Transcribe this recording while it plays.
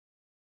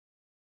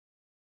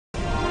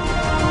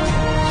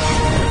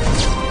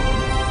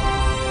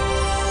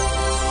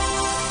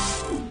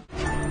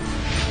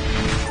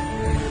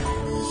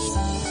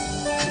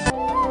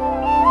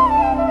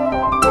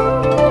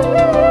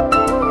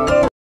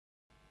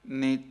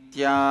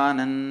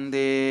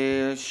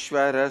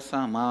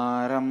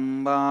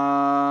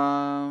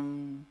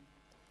Nityanandeshwara-samarambam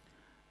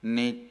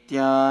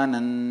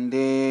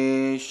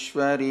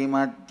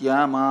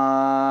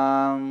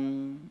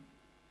Nityanandeshwari-madhyamam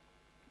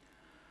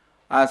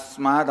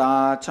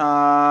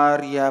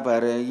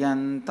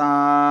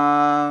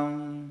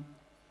Asmadacharya-paryantam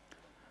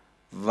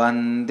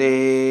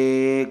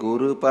Vande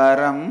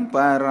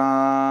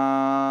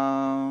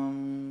Guru-paramparam.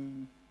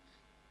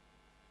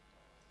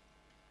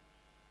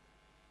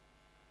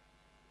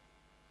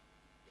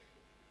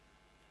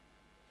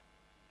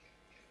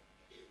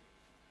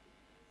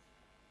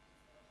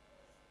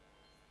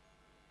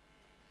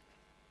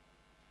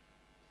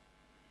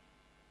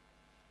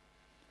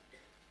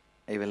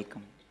 I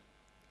welcome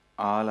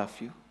all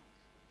of you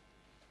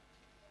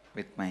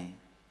with my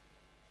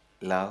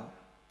love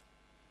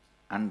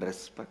and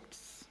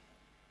respects.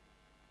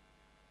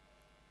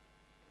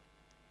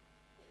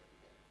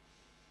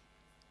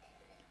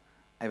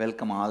 I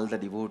welcome all the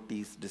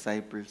devotees,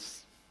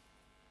 disciples,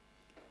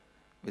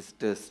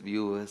 visitors,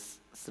 viewers,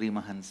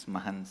 Srimahans,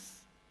 Mahans,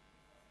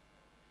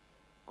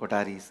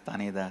 Kotaris,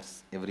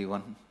 Tanedars,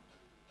 everyone.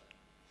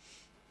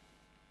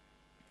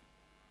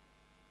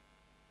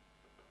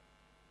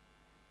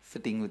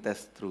 Sitting with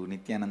us through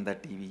Nithyananda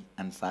TV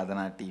and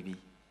Sadhana TV.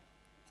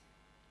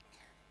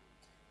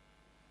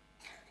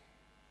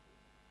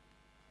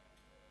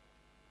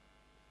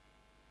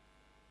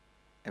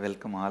 I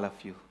welcome all of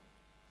you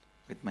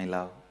with my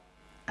love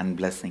and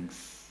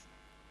blessings.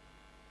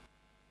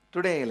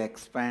 Today I'll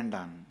expand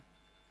on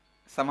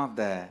some of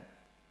the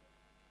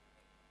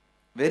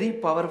very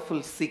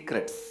powerful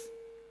secrets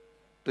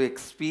to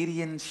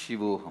experience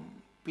Shivoham.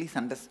 Please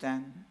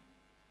understand.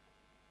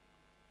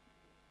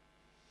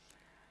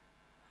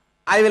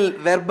 I will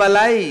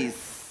verbalize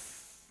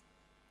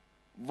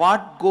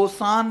what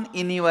goes on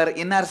in your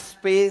inner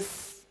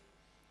space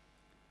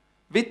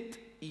with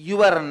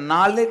your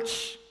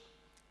knowledge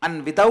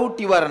and without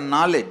your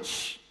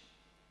knowledge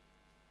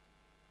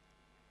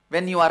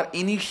when you are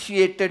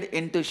initiated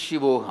into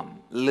Shivoham.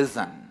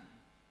 Listen.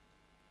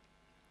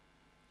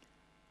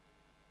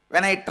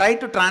 When I try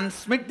to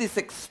transmit this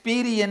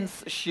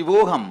experience,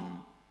 Shivoham,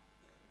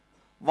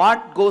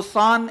 what goes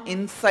on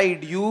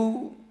inside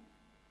you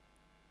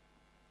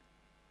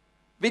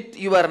with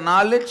your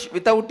knowledge,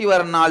 without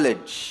your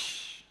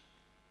knowledge,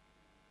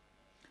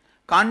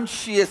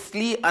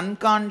 consciously,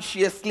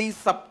 unconsciously,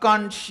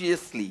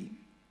 subconsciously,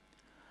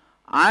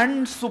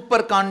 and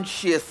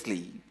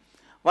superconsciously,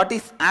 what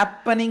is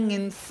happening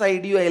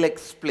inside you, I'll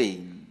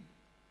explain.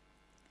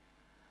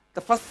 The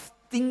first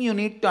thing you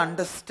need to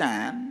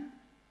understand,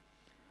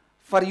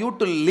 for you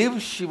to live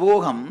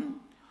Shivoham,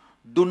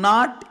 do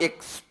not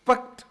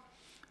expect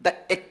the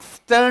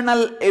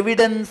external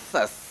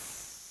evidences,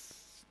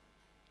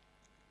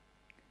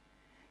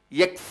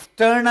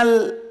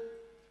 external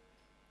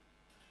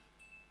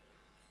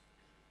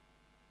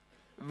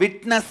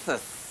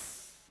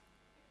witnesses,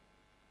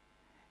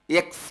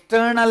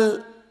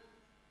 external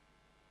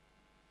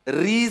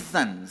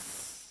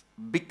reasons,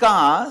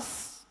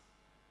 because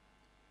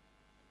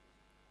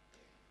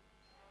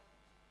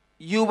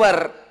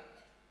your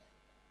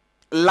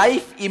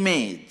life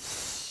image,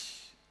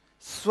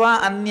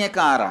 swa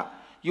anyakara,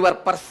 your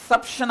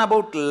perception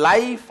about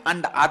life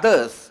and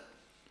others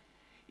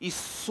is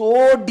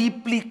so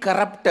deeply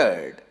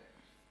corrupted.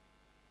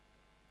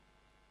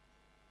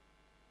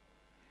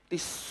 It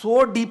is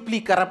so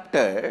deeply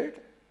corrupted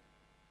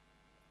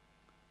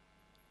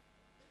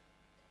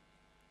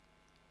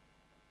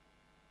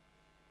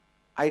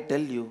I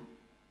tell you,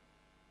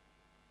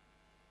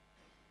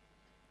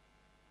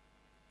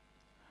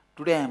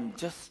 today I am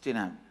just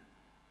in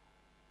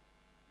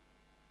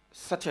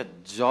such a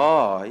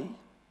joy.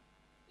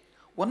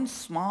 One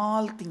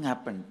small thing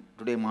happened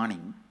today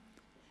morning.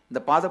 In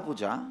the Pada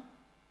Puja,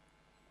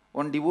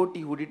 one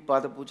devotee who did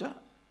Pada Puja,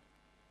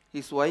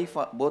 his wife,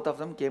 both of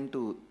them came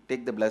to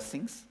take the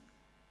blessings.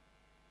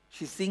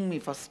 She seeing me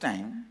first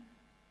time.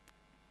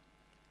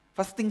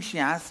 First thing she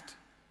asked,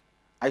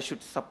 I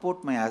should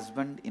support my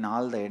husband in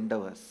all the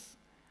endeavors.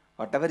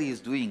 Whatever he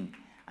is doing,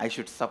 I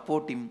should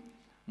support him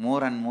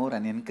more and more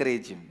and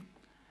encourage him.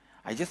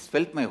 I just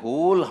felt my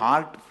whole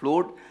heart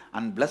flowed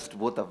and blessed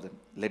both of them.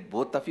 Let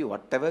both of you,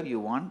 whatever you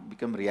want,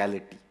 become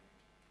reality.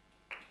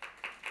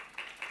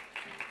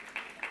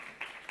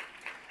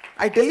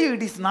 I tell you,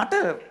 it is not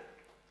a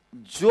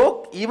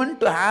joke even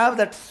to have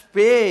that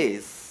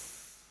space.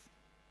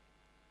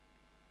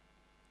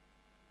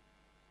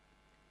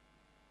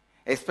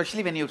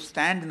 Especially when you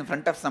stand in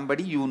front of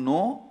somebody, you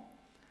know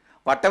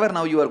whatever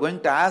now you are going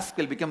to ask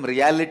will become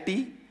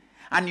reality,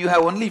 and you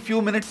have only few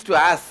minutes to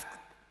ask.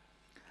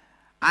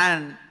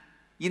 And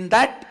in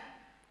that,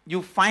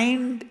 you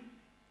find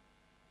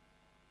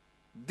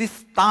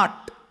this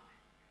thought,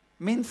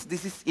 means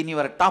this is in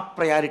your top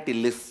priority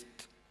list.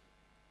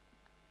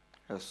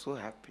 I was so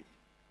happy.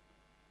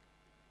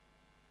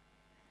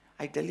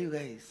 I tell you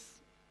guys,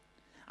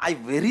 I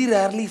very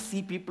rarely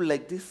see people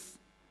like this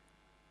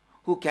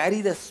who carry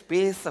the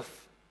space of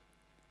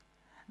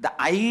the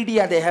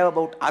idea they have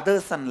about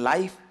others and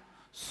life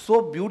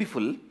so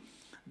beautiful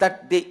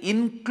that they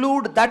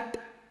include that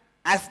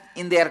as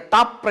in their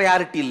top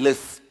priority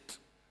list.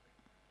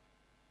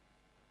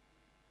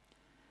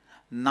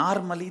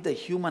 Normally the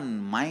human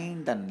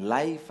mind and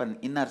life and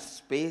inner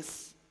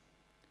space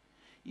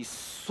is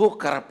so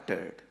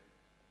corrupted.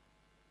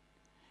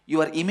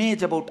 Your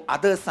image about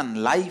others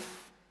and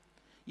life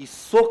is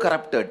so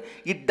corrupted.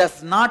 It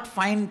does not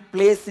find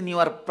place in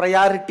your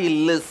priority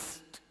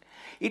list.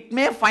 It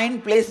may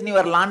find place in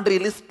your laundry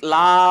list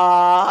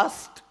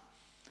last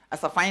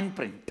as a fine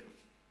print.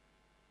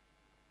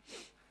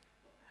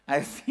 I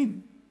have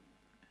seen.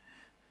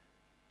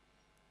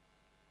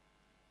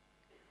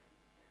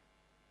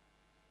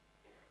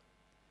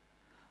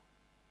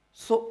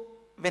 So,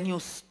 when you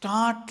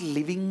start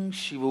living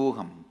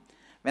Shivoham,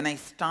 when I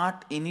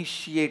start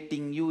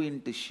initiating you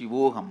into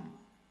Shivoham,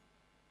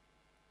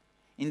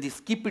 in this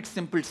Keep It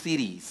Simple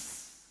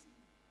series,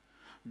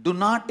 do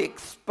not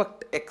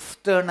expect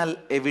external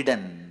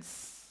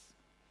evidence.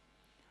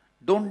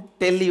 Don't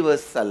tell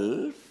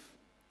yourself,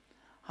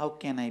 how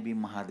can I be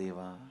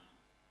Mahadeva?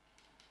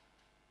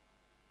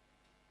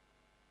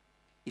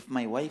 If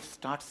my wife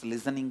starts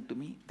listening to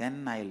me,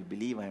 then I will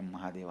believe I am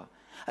Mahadeva.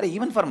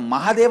 Even for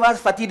Mahadeva,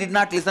 Sati did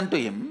not listen to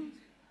him.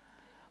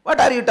 What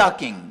are you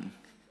talking?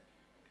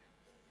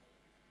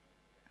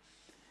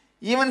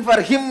 Even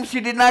for him, she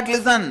did not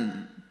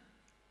listen.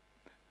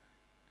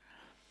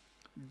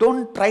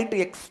 Don't try to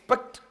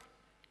expect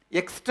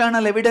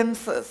external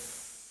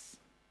evidences.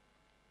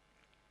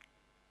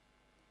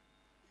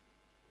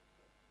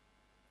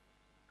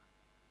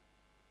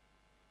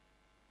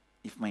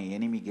 If my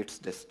enemy gets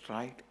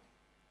destroyed,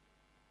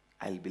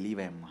 I'll believe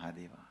I am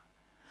Mahadeva.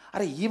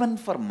 Even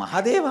for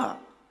Mahadeva,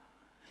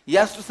 he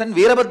has to send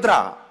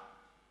Veerabhadra,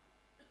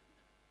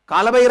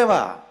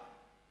 Kalabhairava,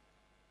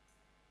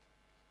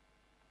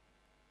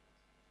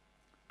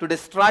 to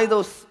destroy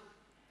those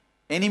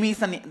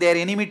enemies and their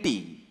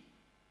enmity.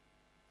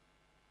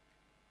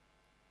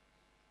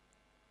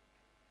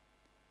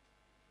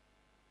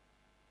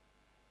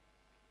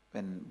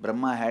 When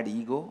Brahma had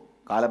ego,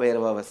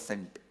 Kalabhairava was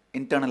sent,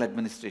 internal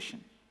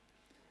administration.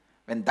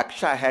 When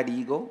Daksha had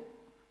ego,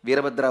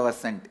 Veerabhadra was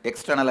sent,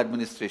 external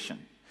administration.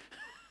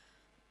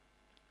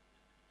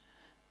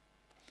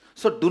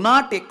 So do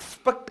not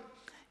expect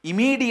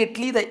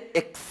immediately the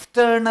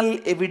external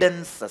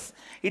evidences.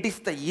 It is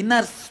the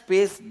inner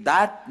space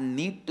that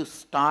need to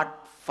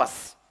start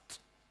first.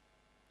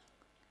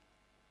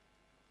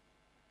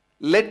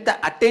 Let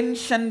the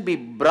attention be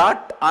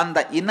brought on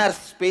the inner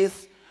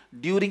space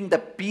during the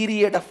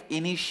period of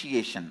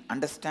initiation.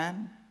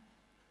 Understand?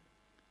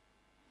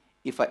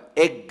 If an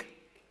egg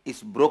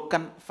is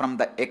broken from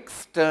the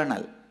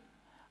external,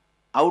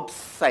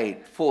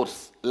 outside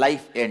force,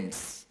 life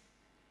ends.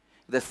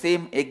 The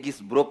same egg is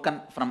broken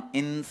from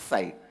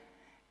inside,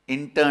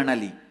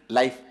 internally,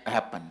 life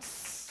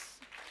happens.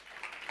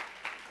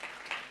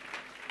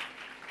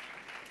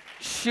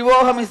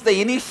 Shivoham is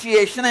the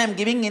initiation I am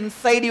giving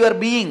inside your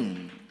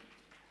being.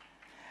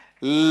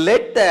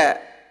 Let the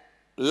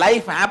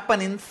life happen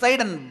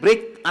inside and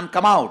break and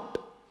come out.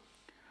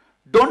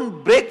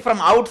 Don't break from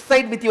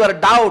outside with your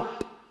doubt.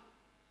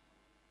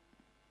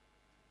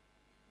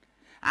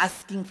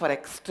 Asking for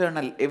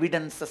external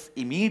evidences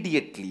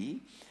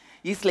immediately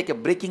is like a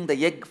breaking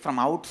the egg from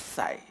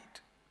outside.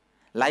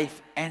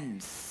 Life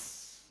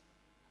ends.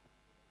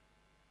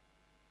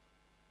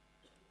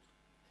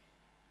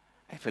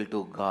 I felt,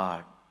 oh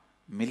God,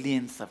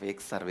 millions of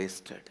eggs are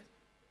wasted.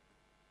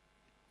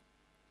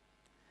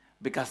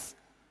 Because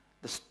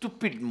the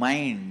stupid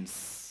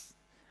minds,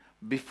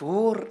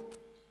 before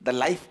the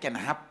life can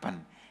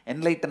happen,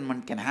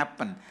 enlightenment can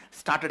happen,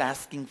 started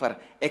asking for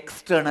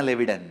external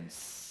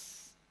evidence.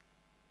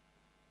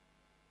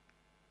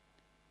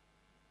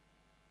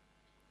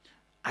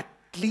 At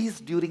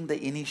least during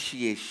the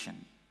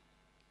initiation,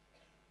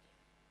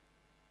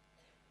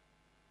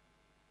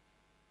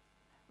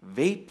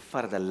 wait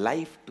for the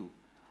life to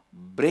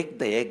break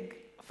the egg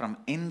from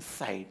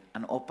inside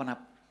and open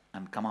up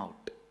and come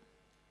out.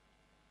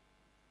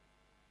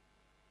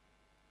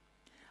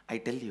 I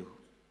tell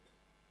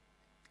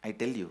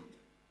you,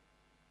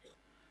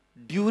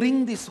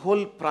 during this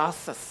whole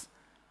process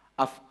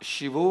of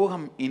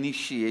Shivoham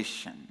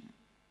initiation,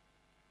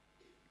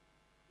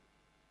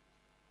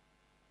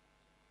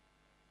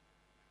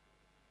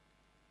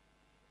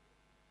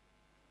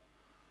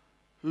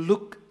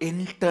 look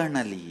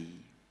internally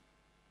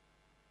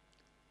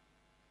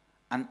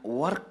and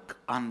work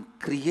on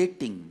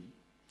creating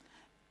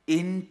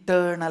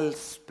internal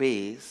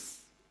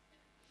space,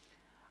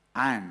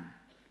 and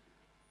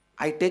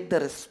I take the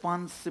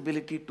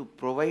responsibility to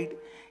provide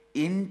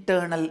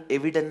internal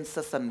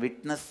evidences and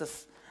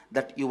witnesses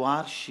that you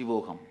are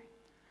Shivoham.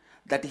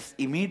 That is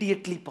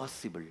immediately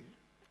possible.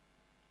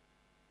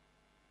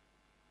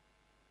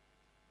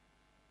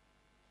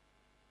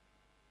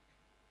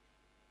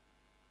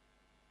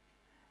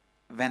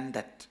 When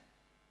that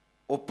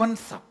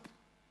opens up,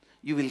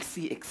 you will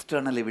see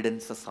external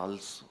evidences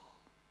also.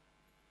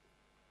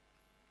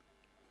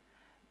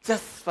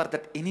 Just for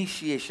that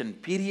initiation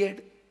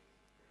period,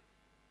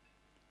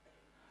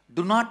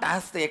 Do not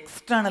ask the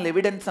external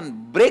evidence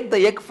and break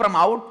the egg from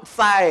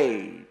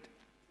outside.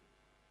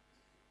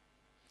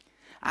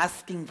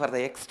 Asking for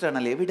the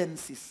external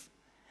evidence is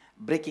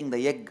breaking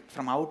the egg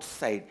from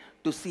outside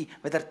to see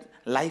whether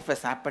life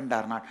has happened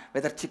or not,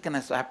 whether chicken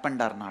has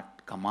happened or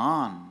not. Come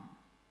on.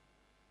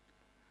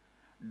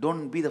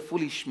 Don't be the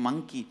foolish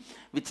monkey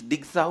which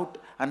digs out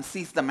and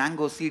sees the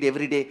mango seed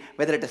every day,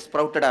 whether it is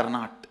sprouted or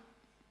not.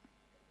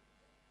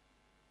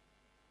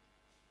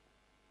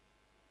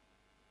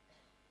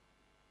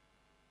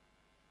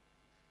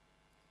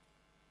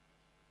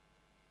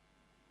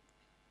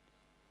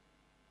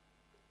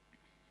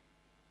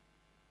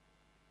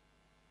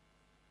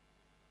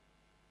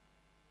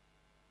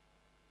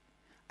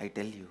 I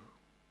tell you,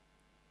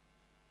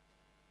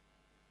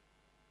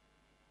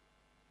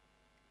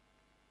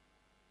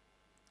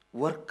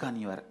 work on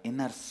your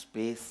inner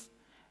space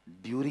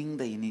during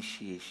the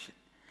initiation.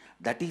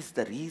 That is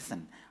the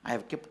reason I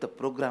have kept the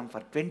program for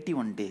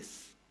 21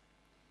 days.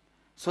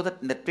 So that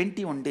in the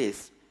 21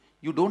 days,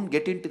 you don't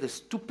get into the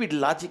stupid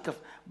logic of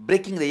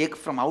breaking the egg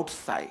from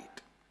outside.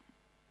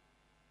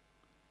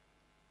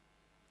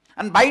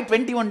 And by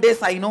 21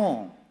 days, I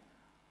know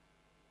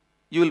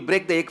you will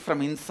break the egg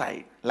from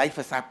inside. Life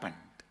has happened.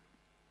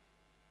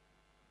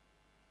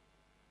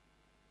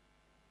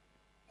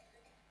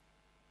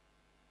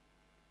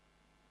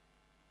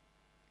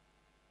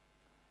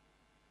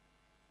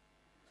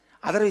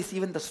 Otherwise,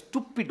 even the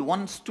stupid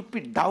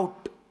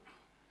doubt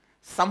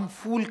some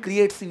fool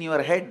creates in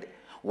your head,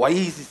 why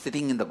is he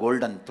sitting in the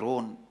golden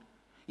throne,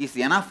 is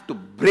enough to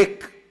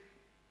break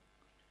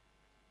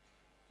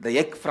the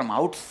egg from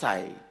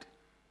outside.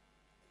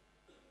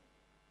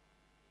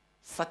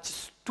 Such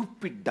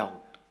stupid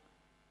doubt.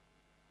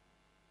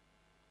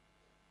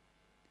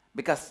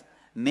 Because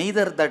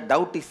neither the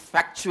doubt is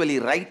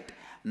factually right,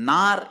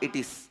 nor it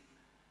is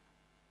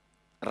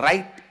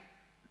right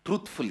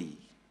truthfully.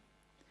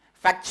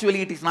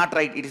 Factually it is not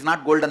right, it is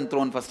not golden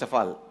throne first of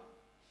all.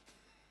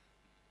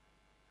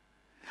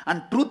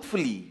 And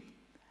truthfully,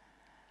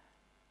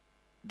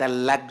 the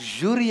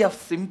luxury of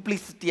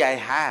simplicity I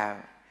have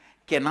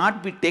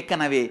cannot be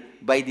taken away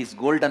by this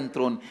golden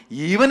throne,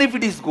 even if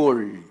it is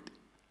gold.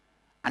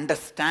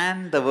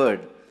 Understand the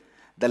word,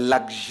 the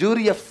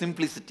luxury of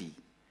simplicity.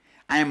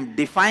 I am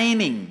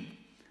defining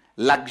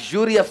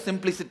luxury of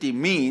simplicity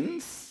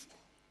means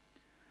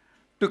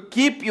to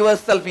keep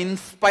yourself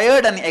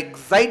inspired and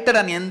excited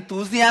and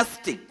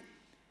enthusiastic,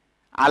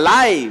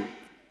 alive.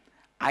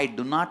 I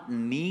do not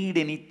need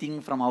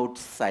anything from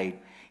outside,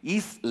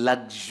 is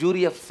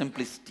luxury of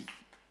simplicity.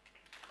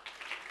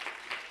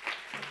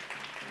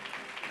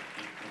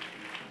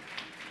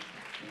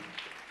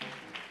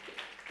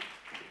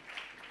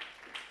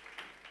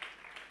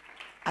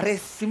 Array,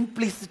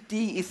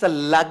 simplicity is a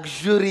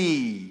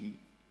luxury.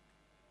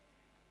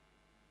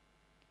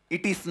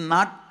 It is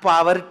not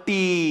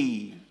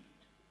poverty.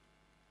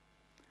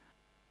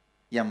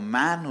 A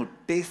man who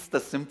tastes the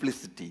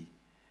simplicity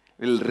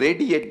will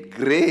radiate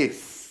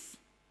grace.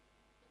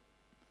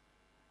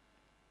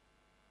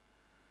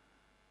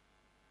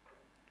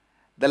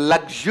 The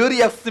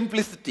luxury of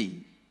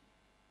simplicity,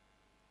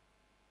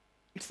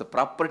 it's a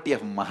property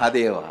of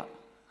Mahadeva.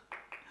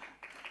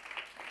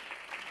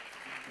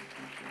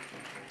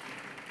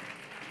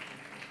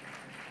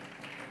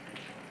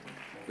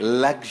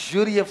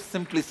 Luxury of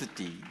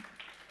simplicity.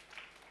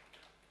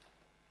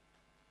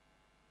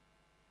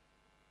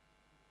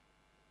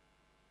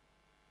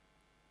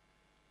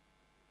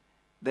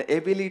 The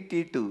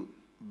ability to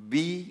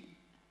be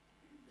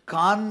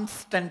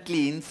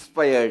constantly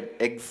inspired,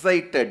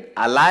 excited,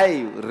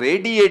 alive,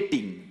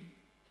 radiating.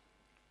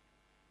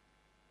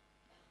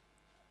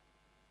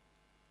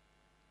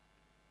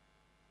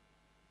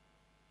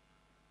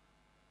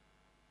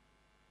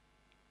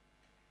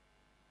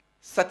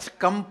 Such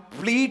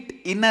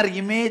complete inner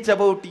image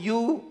about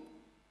you,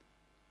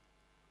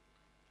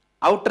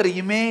 outer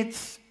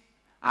image,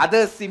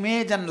 others'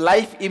 image and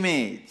life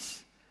image.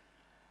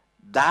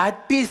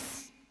 That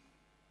is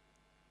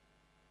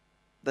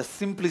the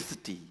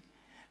simplicity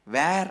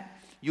where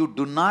you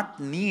do not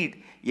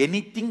need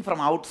anything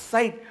from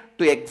outside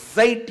to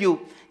excite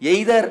you,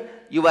 either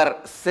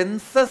your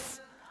senses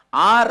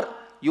or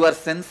your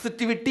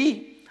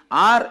sensitivity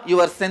or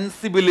your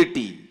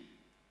sensibility.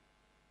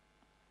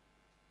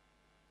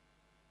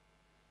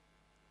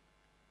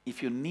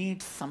 If you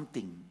need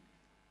something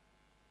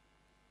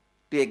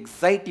to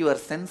excite your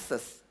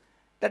senses,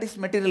 that is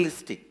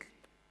materialistic.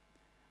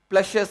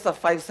 Pleasures of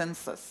five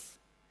senses.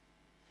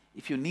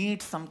 If you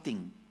need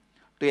something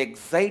to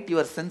excite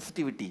your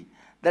sensitivity,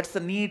 that's the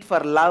need for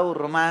love,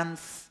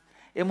 romance,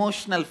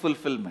 emotional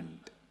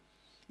fulfillment.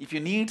 If you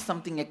need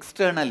something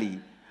externally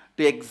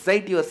to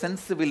excite your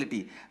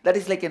sensibility, that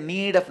is like a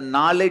need of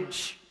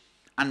knowledge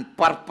and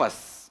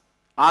purpose,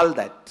 all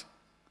that.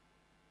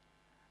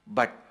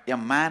 But a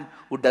man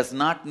who does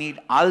not need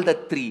all the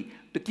three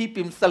to keep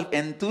himself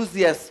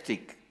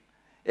enthusiastic,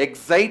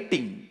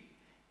 exciting,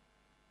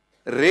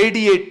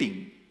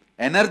 radiating,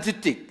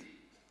 energetic,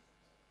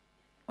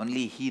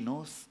 only he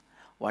knows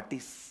what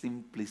is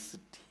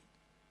simplicity.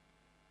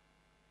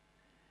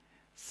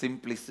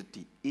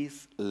 simplicity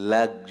is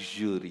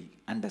luxury.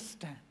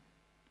 Understand?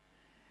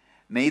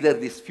 Neither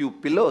these few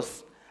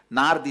pillows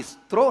nor this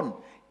throne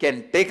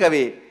can take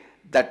away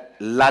that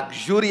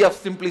luxury of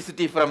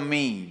simplicity from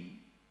me.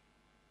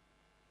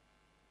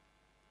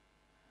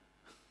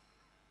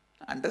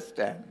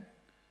 Understand?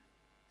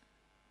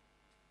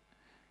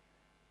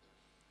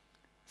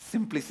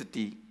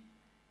 Simplicity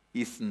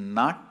is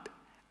not,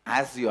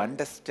 as you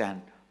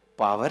understand,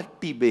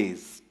 poverty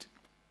based.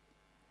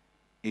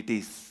 It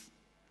is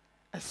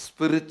a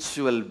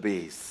spiritual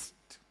based.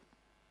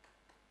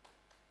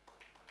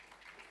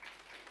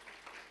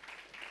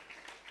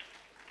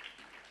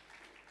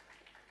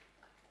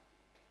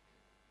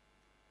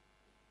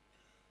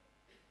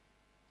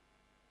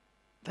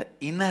 The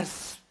inner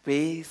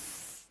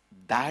space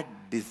that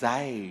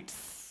decides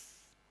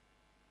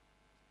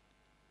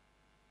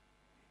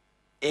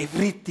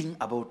everything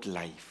about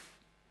life.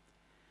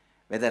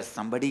 Whether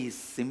somebody is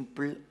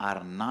simple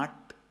or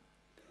not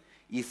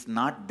is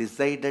not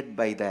decided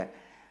by the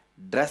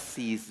dress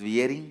he is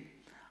wearing,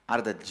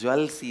 or the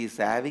jewels he is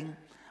having,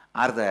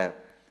 or the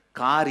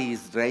car he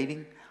is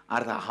driving,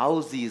 or the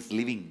house he is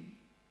living.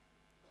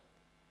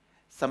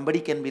 Somebody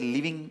can be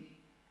living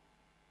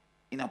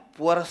in a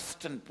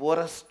poorest,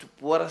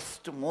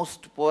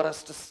 most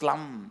poorest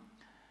slum,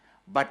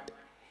 but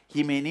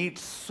he may need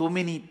so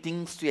many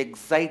things to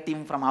excite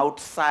him from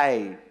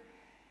outside.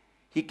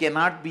 He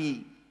cannot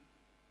be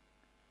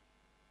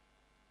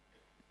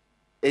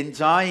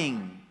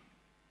enjoying,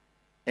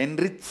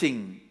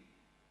 enriching,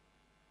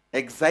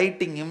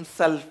 exciting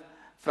himself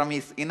from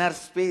his inner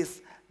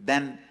space.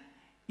 Then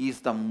he is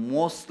the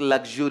most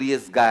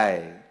luxurious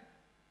guy.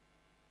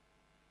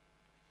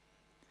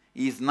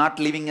 He is not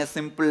living a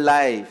simple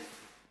life.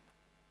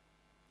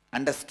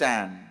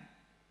 Understand?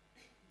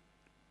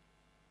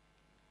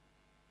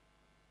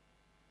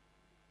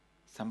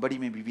 Somebody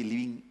may be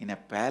living in a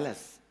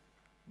palace,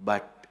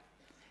 but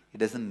he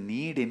doesn't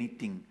need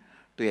anything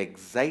to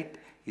excite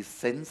his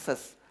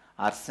senses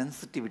or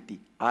sensitivity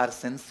or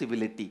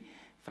sensibility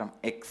from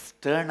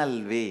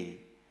external way.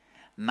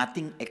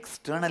 Nothing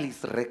external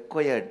is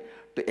required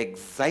to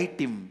excite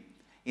him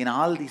in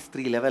all these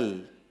three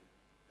levels.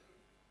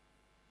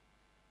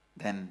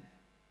 Then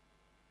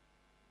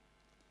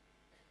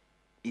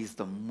is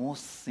the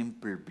most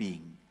simple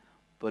being,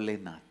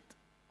 Bholenath,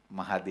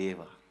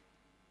 Mahadeva.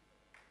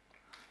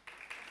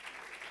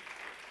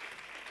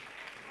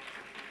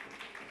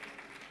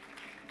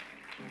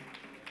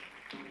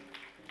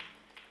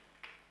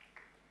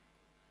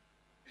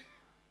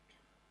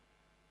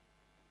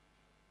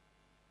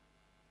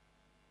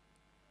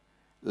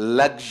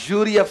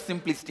 Luxury of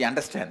simplicity.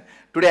 Understand?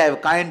 Today I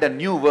have coined a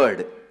new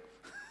word.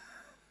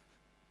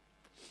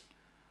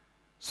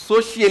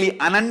 Socially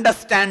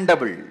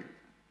ununderstandable,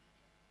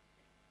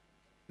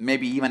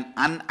 maybe even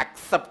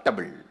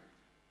unacceptable.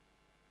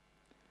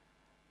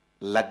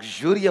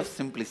 Luxury of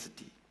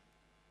simplicity.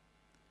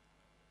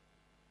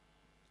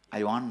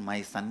 I want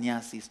my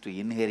sannyasis to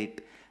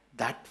inherit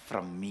that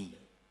from me.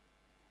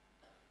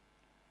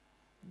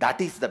 That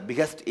is the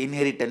biggest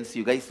inheritance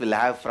you guys will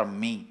have from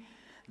me.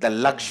 The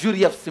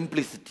luxury of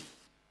simplicity.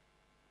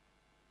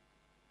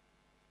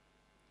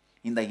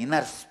 In the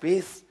inner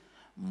space,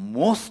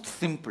 most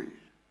simple.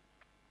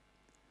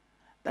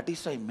 That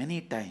is why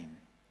many times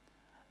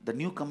the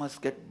newcomers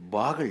get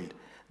boggled.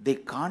 They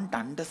can't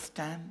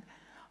understand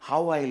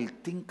how I'll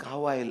think,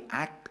 how I'll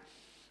act.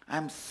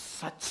 I'm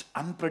such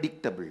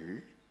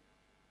unpredictable.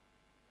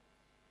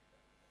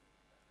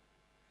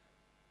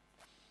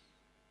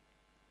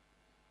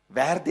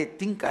 Where they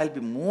think I'll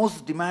be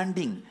most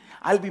demanding,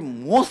 I'll be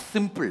most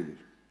simple.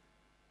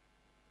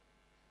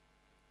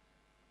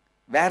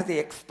 Where they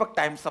expect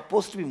I'm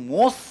supposed to be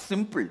most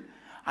simple,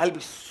 I'll be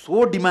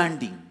so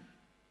demanding.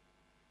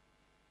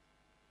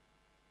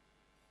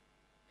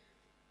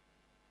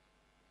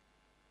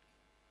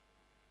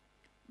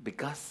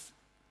 Because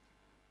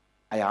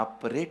I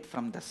operate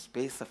from the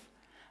space of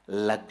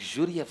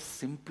luxury of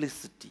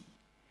simplicity,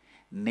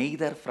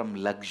 neither from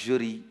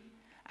luxury,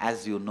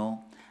 as you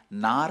know,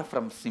 nor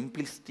from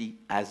simplicity,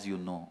 as you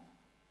know.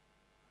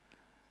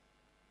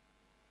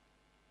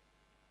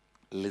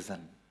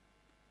 Listen,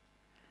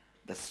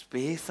 the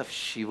space of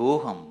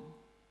Shivoham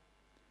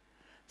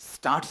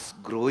starts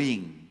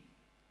growing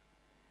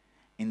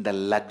in the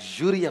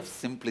luxury of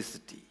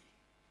simplicity.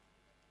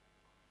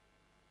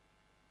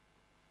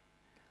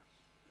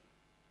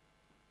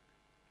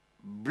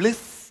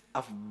 Bliss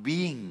of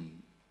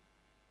being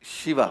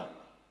Shiva.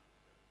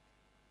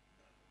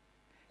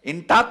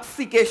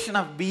 Intoxication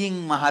of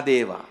being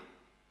Mahadeva.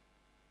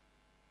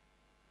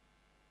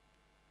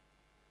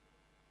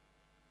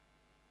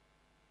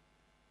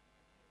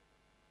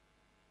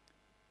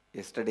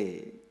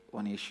 Yesterday,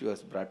 one issue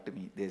was brought to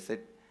me. They said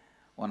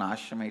one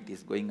ashramite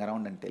is going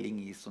around and telling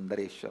he is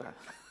Sundareshwara.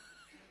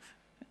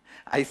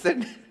 I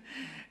said,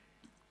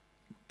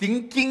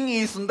 thinking he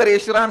is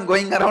Sundareshwara and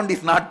going around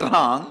is not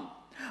wrong,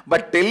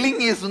 but telling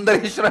he is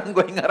Sundareshwara and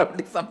going around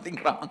is something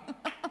wrong.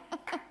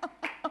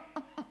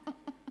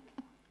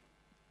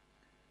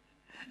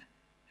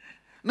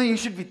 No, you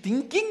should be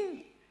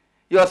thinking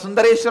You are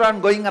Sundareshwara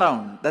and going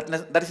around.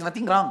 That is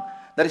nothing wrong.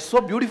 That is so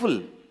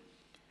beautiful.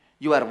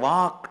 Your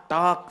walk,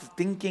 talk,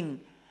 thinking,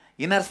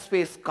 inner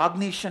space,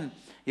 cognition,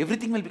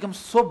 everything will become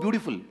so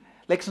beautiful,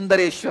 like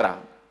Sundareshwara.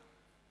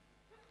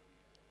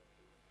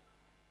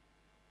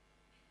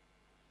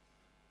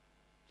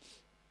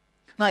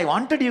 Now I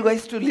wanted you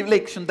guys to live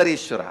like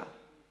Sundareshwara.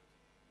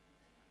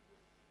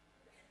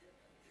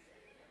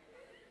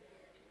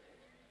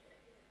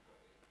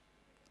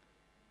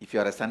 If you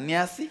are a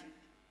sannyasi,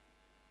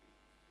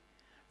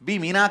 be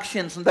Meenakshi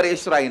and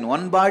Sundareshwara in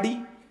one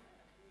body.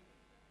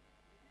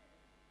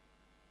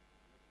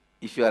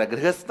 If you are a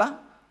Grihastha,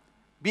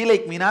 be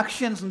like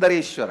Meenakshi and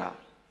Sundareshwara.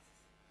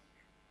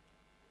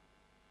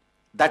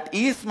 That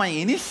is my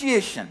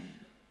initiation.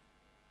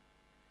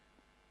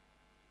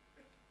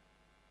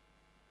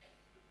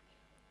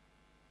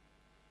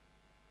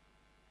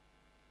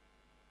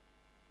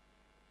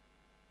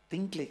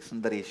 Think like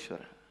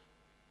Sundareshwara.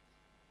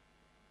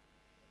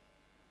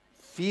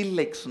 Feel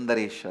like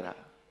Sundareshwara.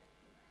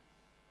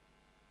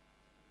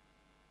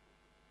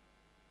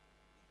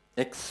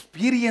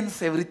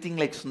 Experience everything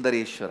like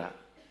Sundareshwara.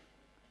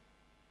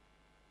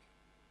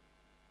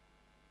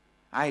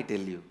 I tell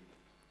you,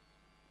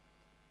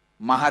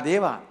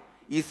 Mahadeva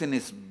is in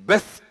his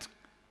best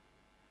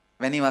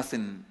when he was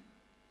in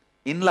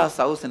in-laws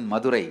house in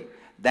Madurai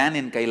than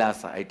in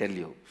Kailasa, I tell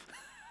you.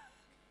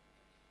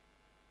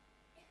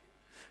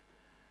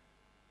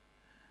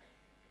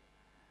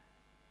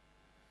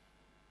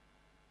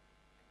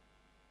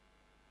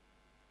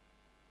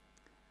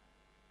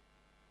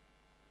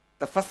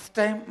 The first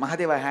time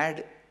Mahadeva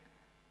had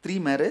 3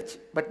 marriages,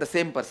 but the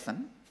same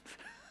person.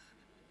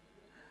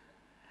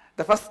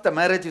 The first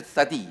marriage with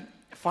Sati,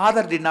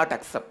 father did not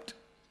accept.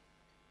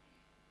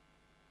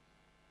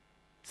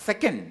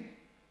 Second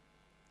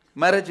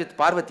marriage with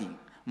Parvati,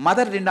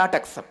 mother did not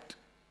accept.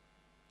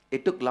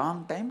 It took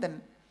long time,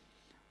 then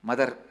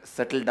mother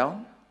settled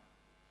down.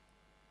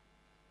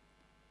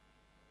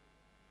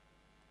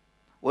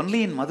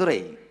 Only in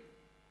Madurai,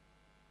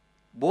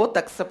 both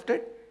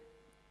accepted.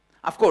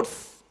 Of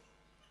course,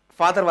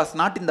 father was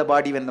not in the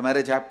body when the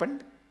marriage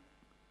happened.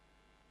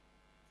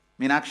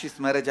 Meenakshi's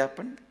marriage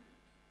happened.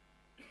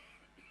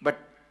 But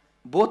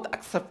both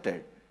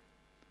accepted.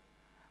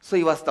 So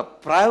he was the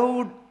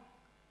proud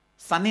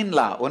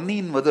son-in-law only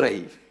in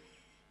Madurai.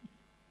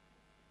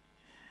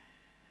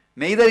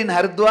 Neither in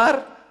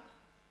Haridwar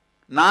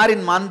nor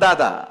in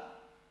Mandada.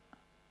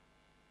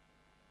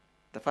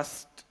 The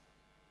first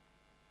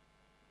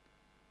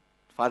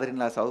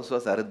father-in-law's house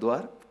was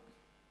Haridwar.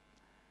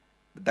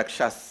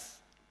 Daksha's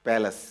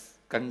palace,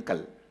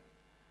 Kankal.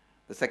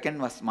 The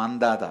second was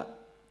Mandada.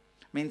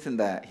 Means in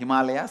the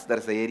Himalayas there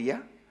is an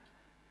area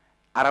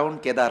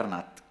around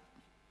Kedarnath,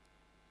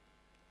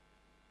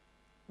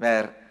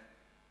 where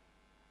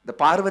the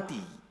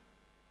Parvati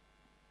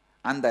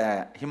and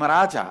the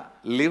Himaraja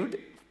lived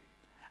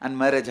and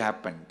marriage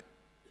happened.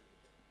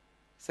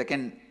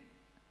 Second,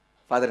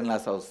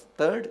 father-in-law's house.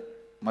 Third,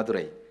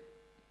 Madurai.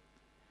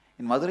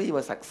 In Madurai he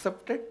was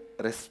accepted,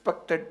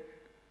 respected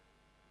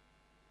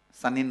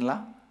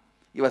son-in-law.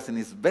 He was in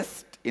his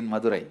best in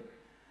Madurai.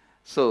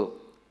 So,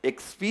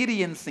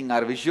 experiencing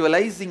or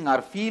visualizing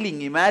or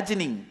feeling,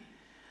 imagining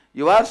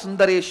your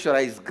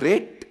Sundareshwara is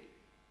great.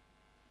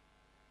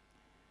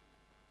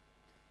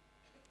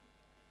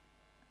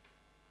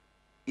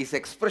 His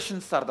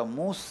expressions are the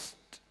most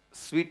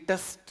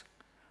sweetest,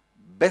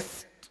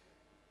 best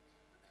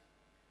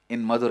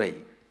in Madurai.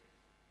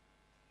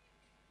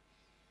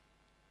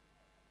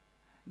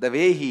 The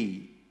way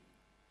he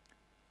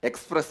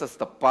expresses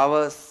the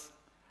powers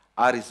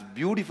are his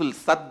beautiful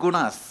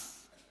Sadgunas.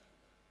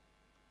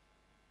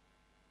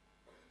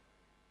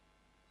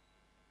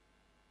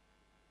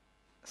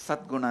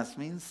 Sadgunas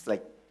means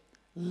like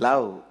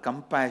love,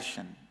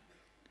 compassion,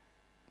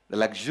 the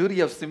luxury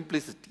of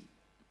simplicity,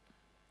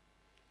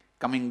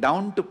 coming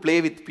down to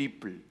play with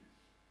people.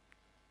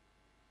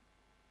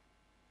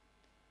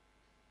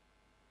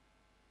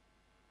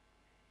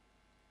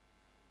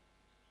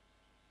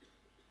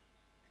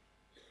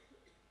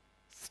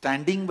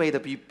 Standing by the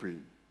people.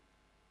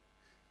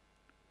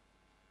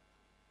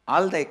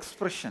 All the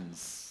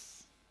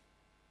expressions,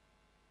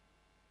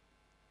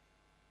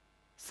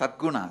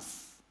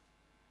 Sadgunas,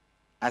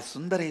 as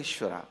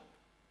Sundareshwara,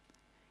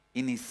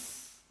 in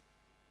his,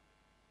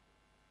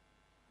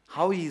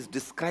 how he is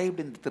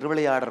described in the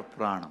Thiruvilayadar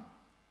Puranam,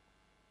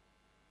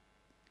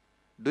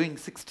 doing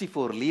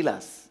 64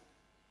 Leelas.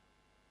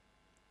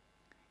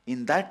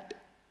 In that,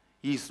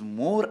 he is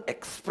more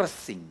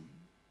expressing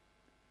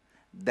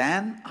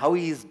than how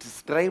he is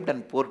described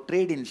and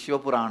portrayed in Shiva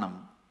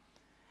Puranam,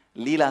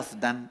 Leelas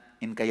done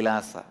in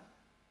Kailasa.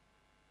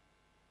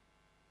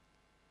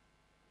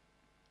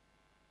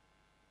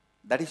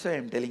 That is why I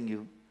am telling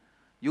you,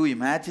 you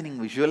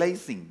imagining,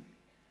 visualizing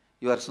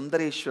your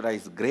Sundareshwara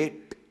is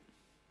great,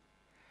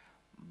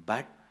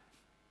 but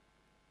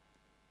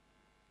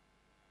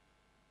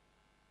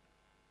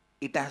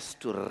it has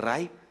to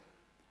ripe,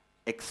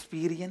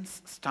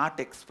 experience, start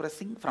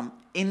expressing from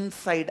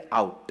inside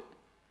out,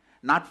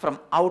 not from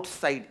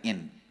outside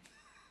in.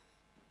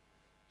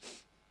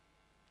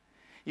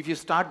 If you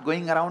start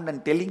going around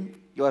and telling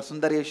you are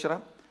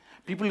Sundareshwara,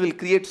 people will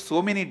create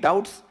so many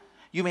doubts.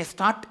 You may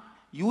start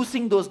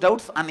using those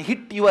doubts and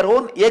hit your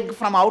own egg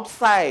from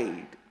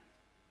outside,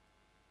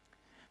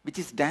 which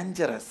is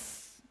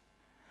dangerous.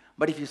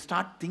 But if you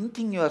start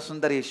thinking you are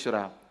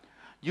Sundareshwara,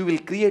 you will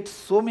create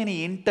so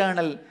many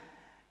internal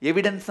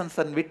evidences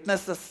and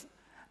witnesses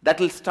that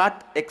will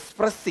start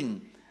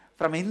expressing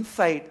from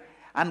inside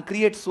and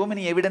create so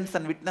many evidence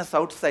and witness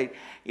outside.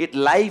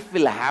 Life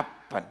will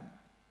happen.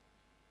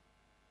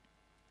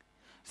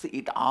 See,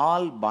 it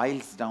all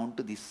boils down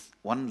to this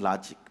one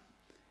logic.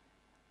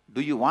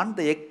 Do you want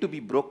the egg to be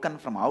broken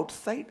from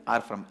outside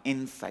or from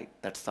inside?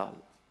 That's all.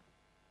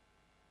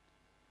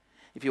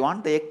 If you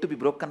want the egg to be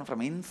broken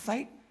from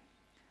inside,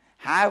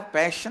 have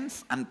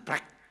patience and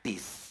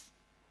practice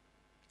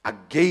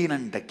again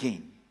and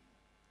again.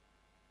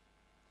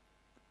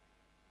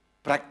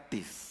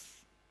 Practice.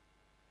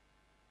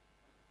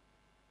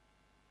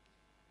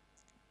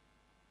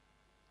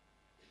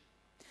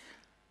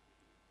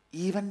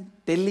 Even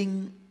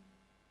telling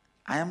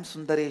I am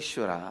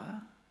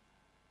Sundareshwara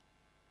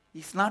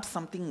is not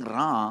something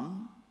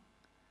wrong,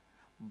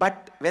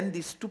 but when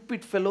these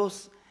stupid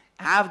fellows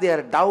have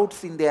their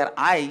doubts in their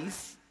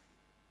eyes,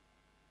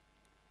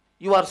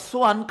 you are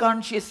so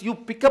unconscious, you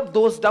pick up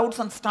those doubts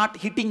and start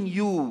hitting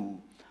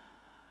you.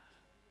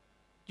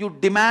 You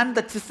demand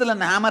the chisel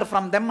and hammer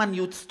from them and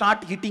you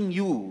start hitting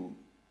you.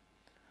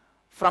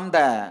 From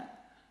the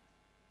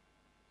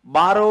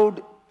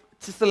borrowed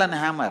chisel and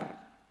hammer.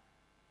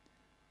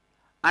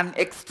 And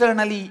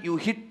externally you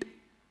hit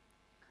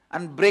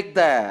and break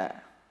the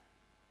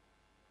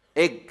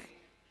egg.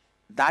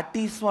 That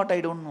is what I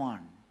don't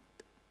want.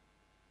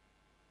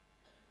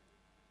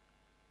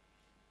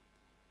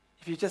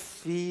 If you just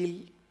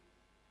feel,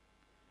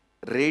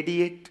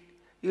 radiate,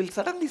 you will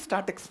suddenly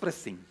start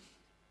expressing.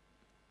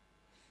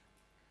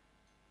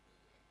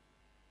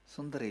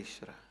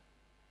 Sundareshwara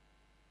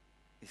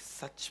is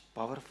such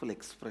powerful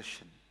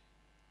expression.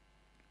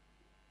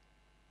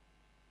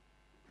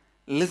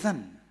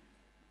 Listen.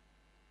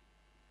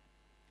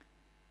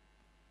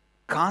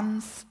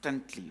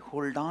 Constantly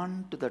hold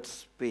on to that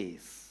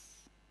space.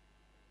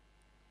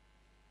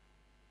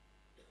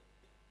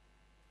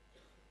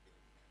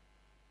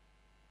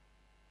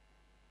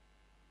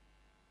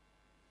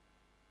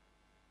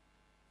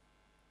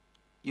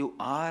 You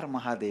are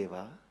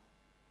Mahadeva,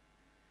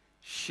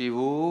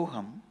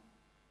 Shivoham,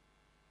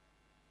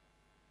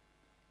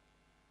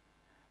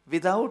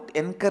 without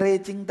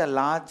encouraging the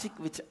logic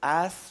which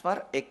asks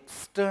for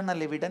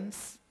external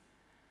evidence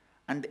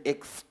and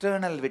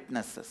external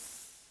witnesses.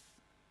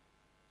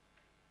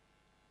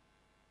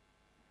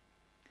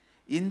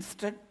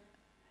 Instead,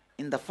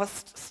 in the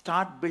first,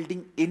 start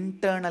building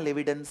internal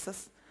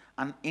evidences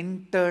and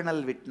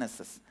internal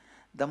witnesses.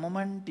 The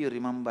moment you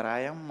remember,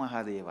 I am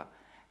Mahadeva,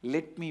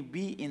 let me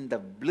be in the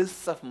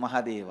bliss of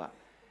Mahadeva,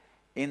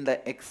 in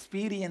the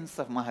experience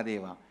of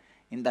Mahadeva,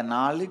 in the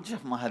knowledge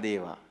of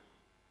Mahadeva.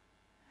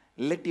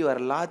 Let your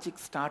logic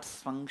start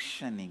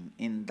functioning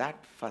in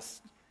that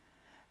first.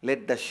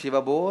 Let the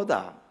Shiva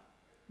Bodha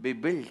be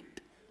built.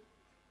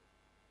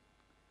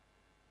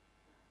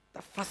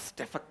 The first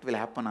effect will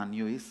happen on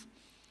you is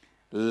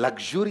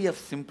luxury of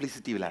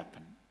simplicity will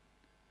happen.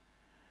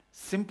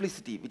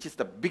 Simplicity, which is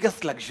the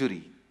biggest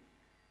luxury.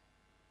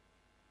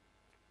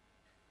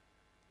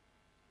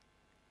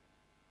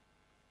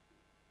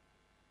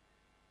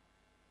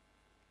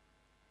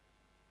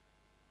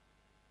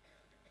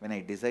 When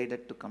I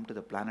decided to come to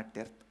the planet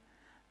Earth,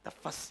 the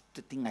first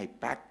thing I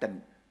packed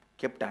and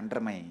kept under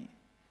my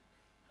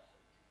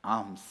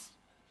arms,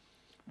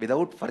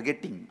 without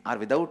forgetting or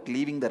without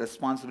leaving the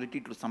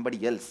responsibility to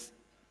somebody else.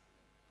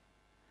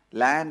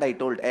 Land, I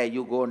told, hey,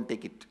 you go and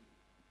take it.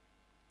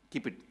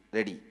 Keep it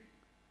ready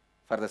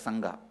for the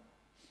Sangha.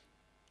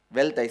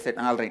 Wealth, I said,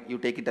 all right, you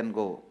take it and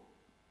go.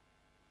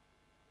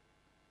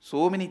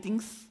 So many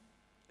things,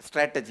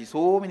 strategy,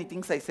 so many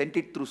things I sent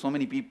it through so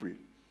many people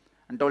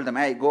and told them,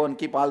 hey, go and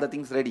keep all the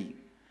things ready.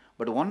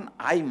 But one,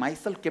 I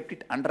myself kept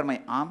it under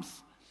my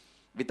arms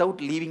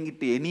without leaving it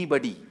to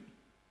anybody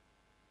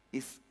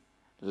is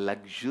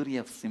luxury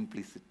of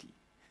simplicity.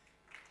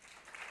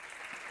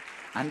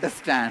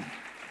 Understand,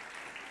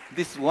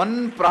 this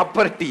one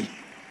property,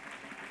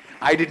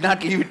 I did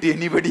not leave it to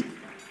anybody.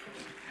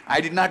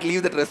 I did not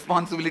leave that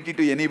responsibility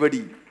to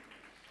anybody.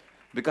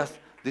 Because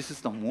this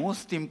is the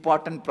most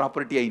important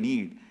property I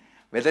need.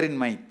 Whether in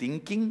my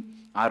thinking,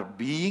 or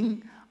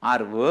being,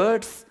 or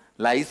words,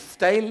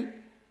 lifestyle,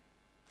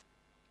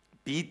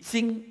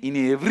 teaching,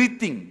 in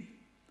everything.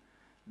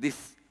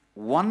 This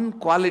one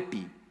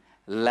quality,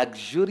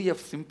 luxury of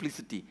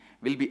simplicity,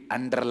 will be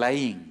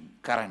underlying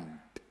current.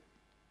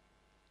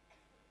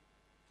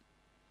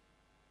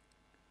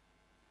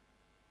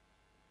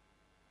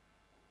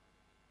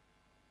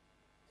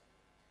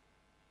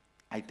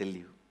 I tell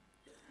you,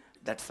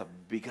 that's the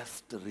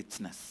biggest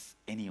richness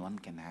anyone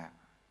can have.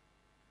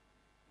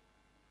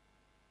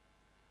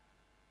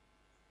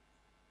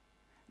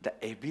 The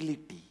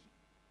ability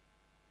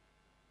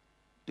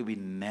to be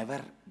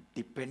never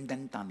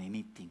dependent on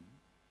anything.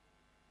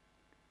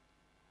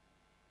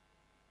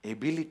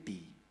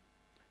 ability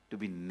to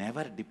be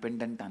never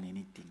dependent on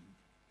anything.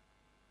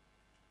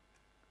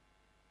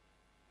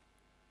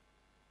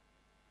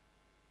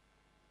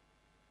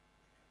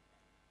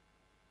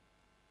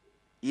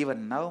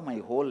 Even now, my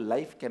whole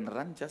life can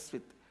run just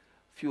with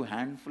few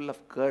handful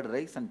of curd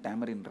rice and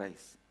tamarind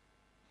rice.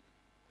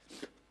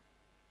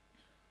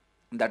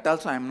 That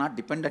also I am not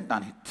dependent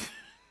on it.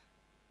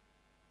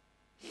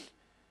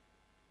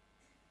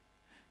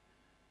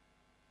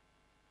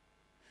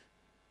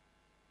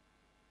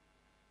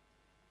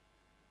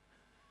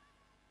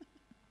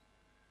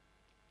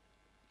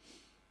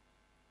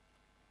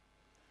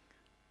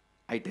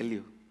 I tell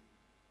you,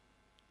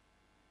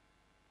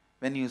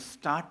 when you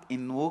start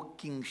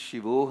invoking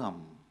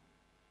Shivoham,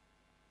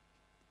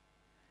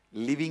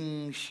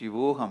 living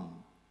Shivoham,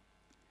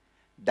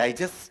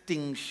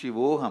 digesting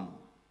Shivoham,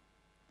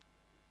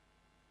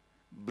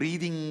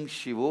 breathing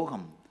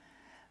Shivoham,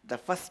 the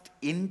first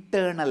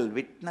internal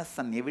witness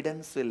and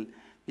evidence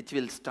which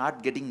will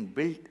start getting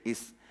built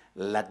is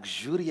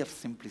luxury of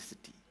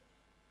simplicity.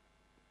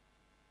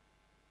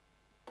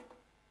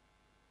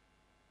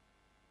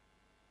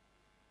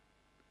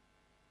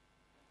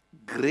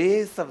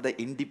 Grace of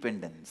the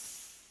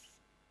independence.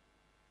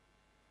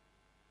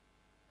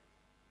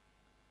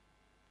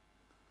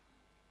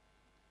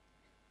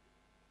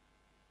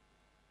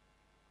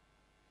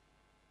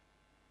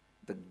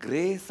 The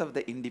grace of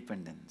the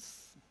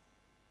independence.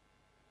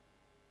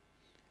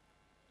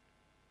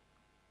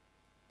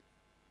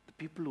 The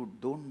people who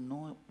don't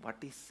know what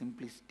is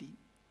simplicity,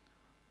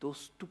 those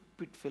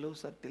stupid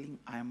fellows are telling,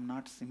 I am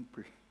not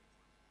simple.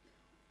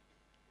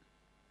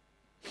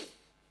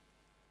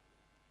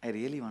 I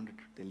really wanted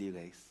to tell you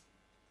guys,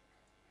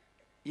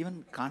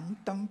 even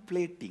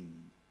contemplating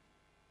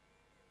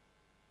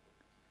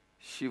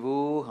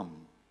Shivoham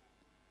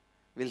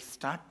will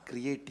start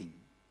creating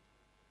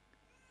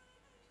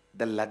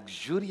the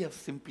luxury of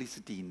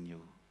simplicity in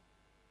you.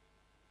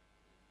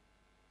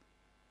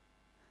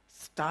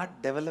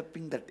 Start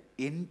developing that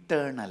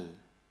internal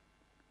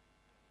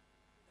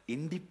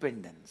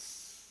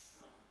independence,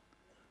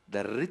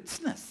 the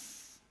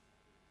richness,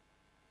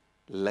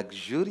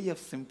 luxury of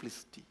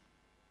simplicity.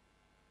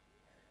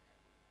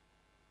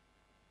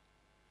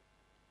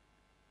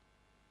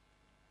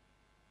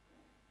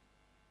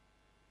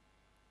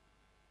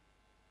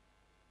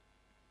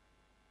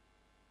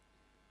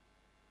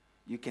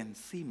 You can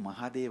see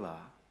Mahadeva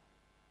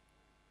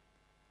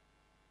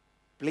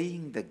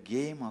playing the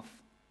game of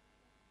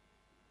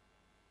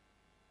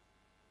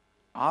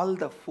all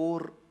the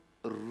four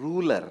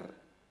ruler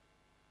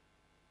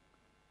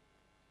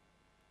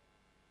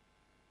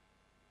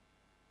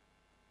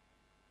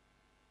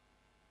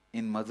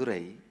in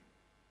Madurai,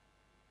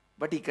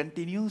 but he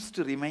continues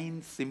to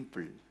remain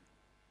simple.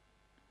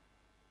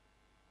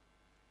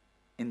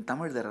 In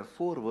Tamil there are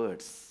 4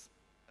 words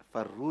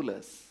for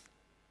rulers.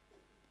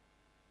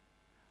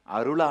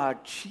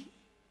 Arulachi,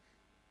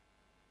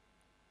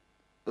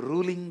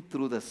 ruling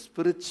through the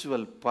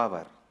spiritual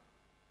power.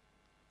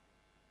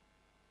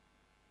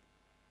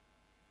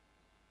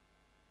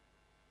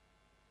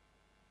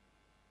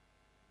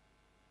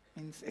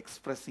 Means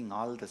expressing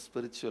all the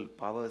spiritual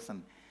powers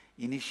and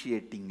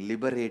initiating,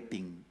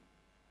 liberating.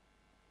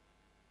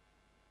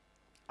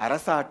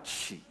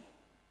 Arasachi,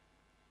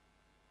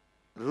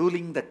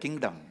 ruling the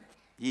kingdom.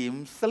 He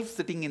himself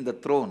sitting in the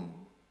throne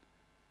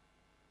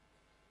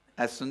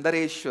as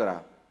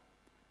Sundareshwara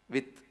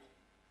with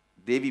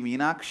Devi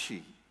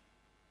Meenakshi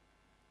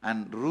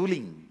and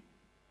ruling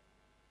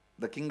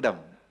the kingdom.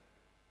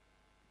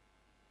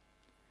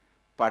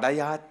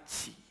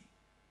 Padayachi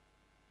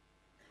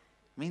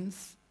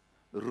means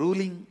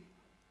ruling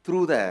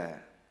through the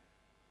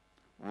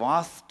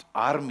vast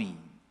army.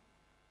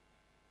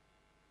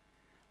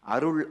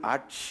 Arul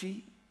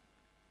Achi,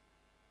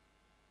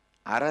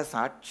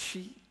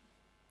 Arasachi,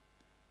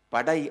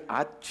 Padai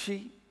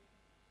Achi,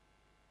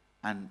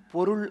 and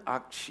Porul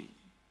Akshi.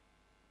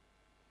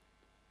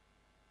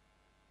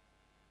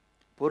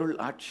 Porul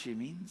Akshi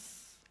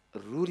means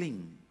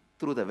ruling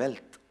through the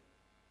wealth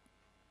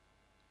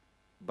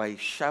by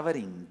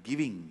showering,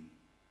 giving.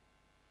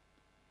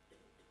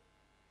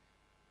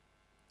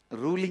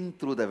 Ruling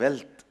through the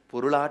wealth,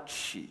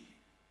 Porulakshi.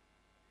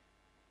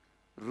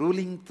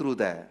 Ruling through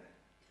the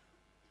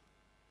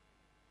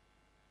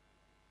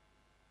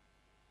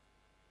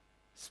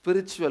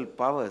spiritual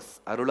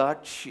powers,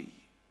 Arulakshi.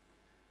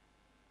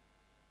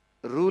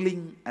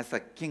 Ruling as a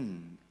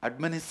king,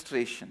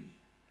 administration,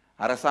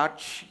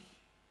 Arasachi.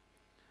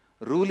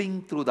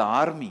 Ruling through the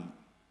army,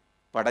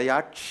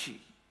 Padayachi.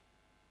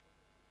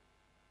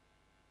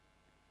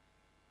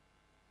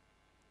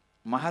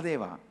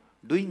 Mahadeva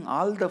doing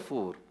all the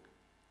 4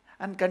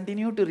 and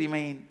continue to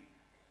remain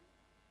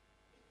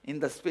in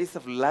the space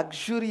of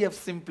luxury of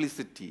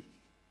simplicity.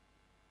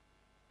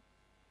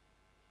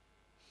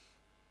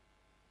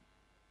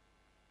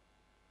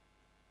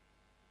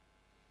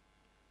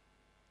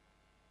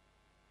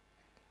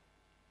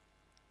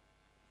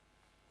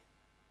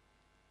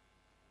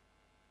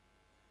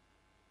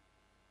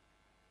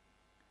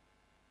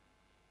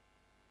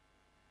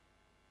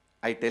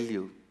 I tell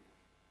you,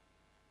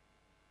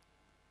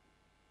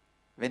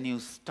 when you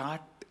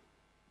start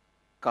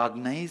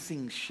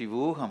cognizing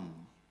Shivoham,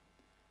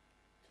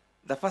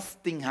 the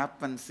first thing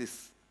happens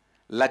is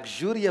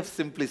luxury of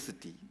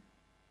simplicity,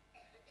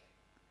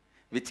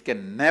 which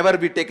can never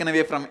be taken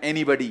away from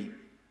anybody.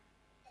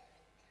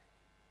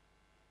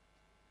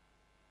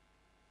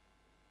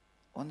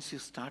 Once you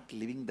start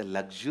living the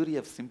luxury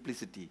of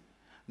simplicity,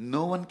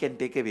 no one can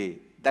take away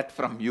that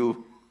from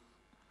you.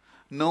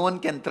 No one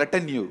can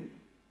threaten you.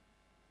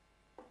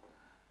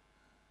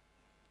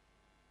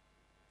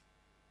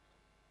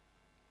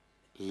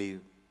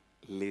 Live,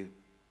 live,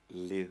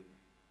 live.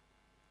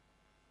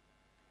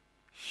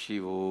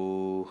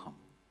 Shivoham.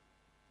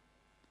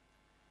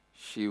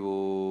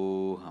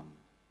 Shivoham.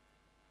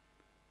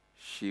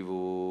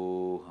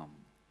 Shivoham.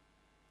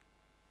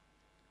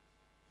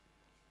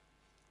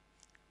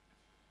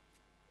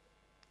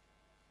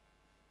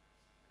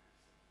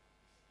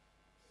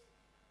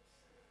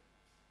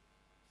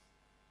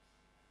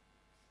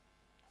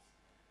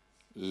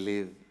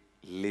 Live,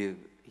 live,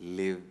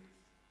 live.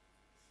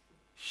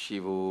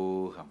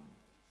 Shivoham.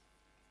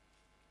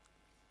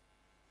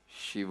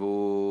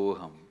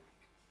 Shivoham.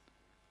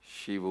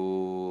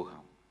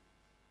 Shivoham.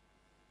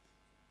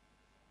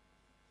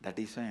 That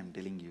is why I am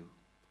telling you.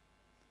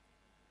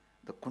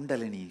 The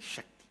Kundalini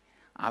Shakti,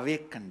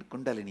 awakened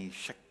Kundalini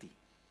Shakti,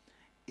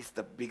 is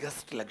the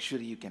biggest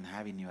luxury you can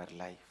have in your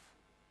life.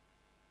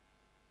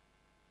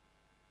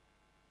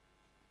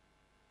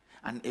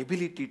 An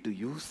ability to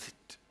use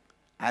it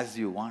as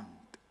you want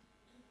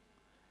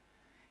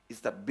is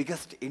the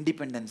biggest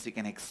independence you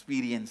can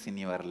experience in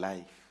your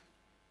life.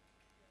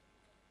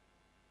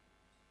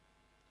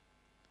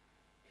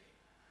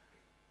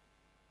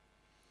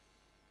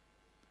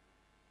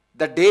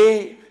 The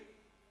day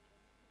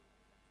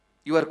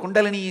your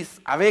Kundalini is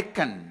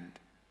awakened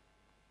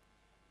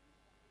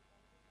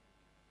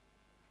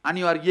and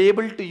you are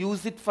able to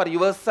use it for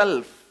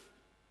yourself,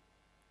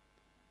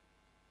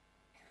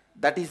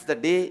 that is the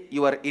day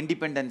your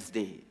Independence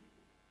Day.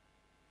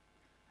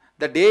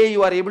 The day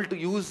you are able to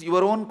use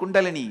your own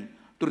Kundalini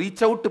to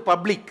reach out to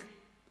public,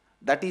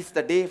 that is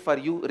the day for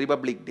you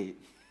Republic Day.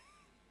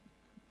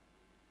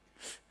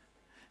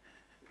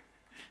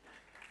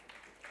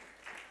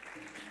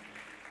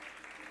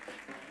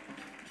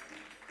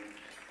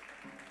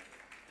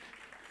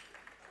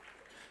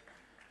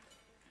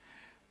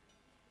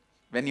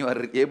 When you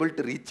are able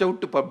to reach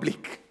out to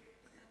public,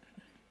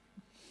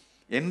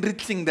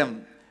 enriching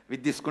them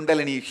with this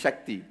Kundalini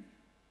Shakti.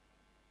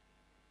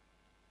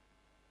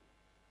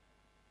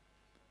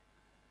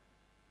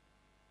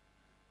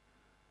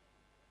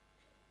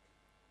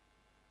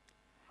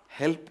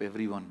 Help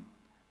everyone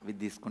with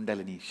this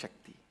Kundalini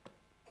Shakti.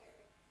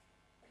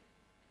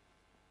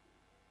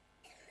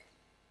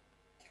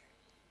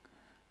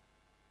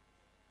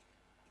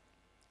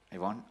 I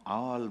want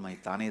all my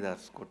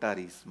Tanedars,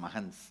 Kotaris,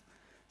 Mahants,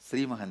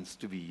 Sri Mahants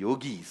to be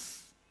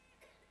yogis,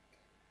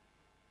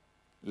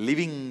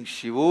 living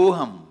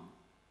Shivoham.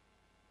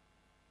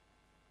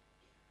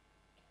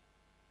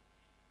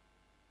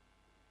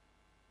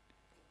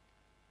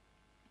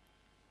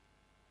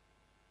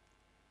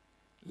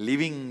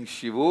 Living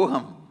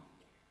Shivoham.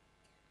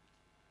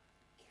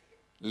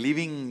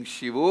 Living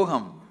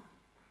Shivoham.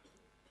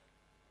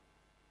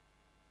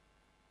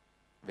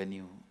 When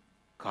you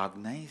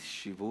cognize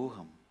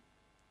Shivoham,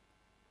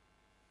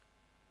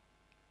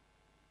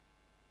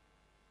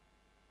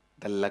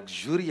 the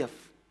luxury of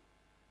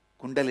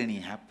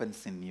Kundalini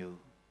happens in you.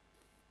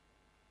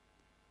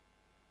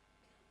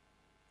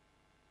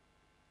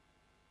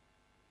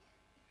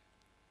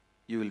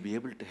 You will be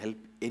able to help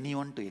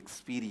anyone to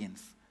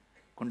experience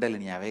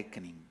Kundalini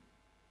awakening.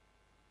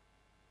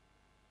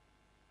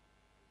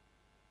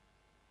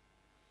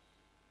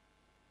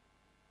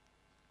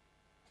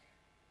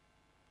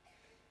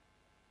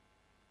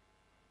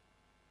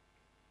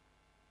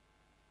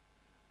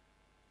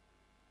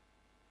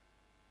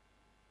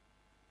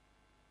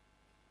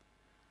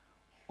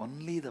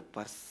 Only the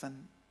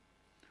person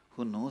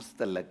who knows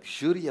the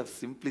luxury of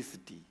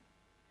simplicity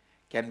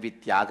can be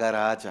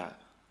Tyagaraja.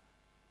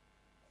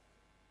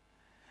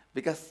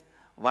 Because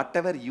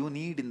whatever you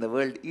need in the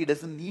world, he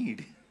doesn't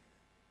need.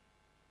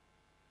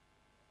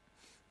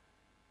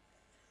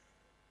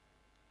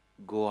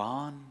 Go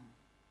on.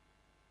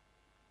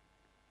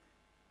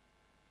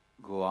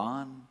 Go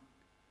on.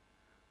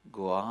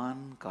 Go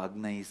on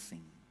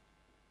cognizing.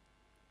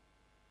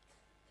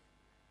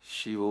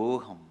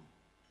 Shivoham.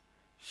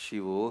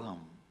 Shivoham.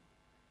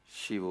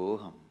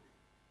 Shivoham.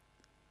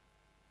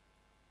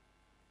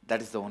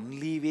 That is the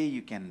only way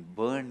you can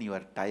burn your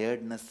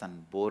tiredness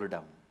and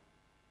boredom.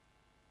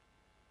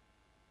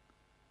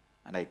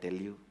 And I tell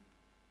you,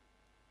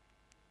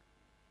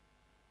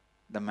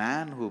 the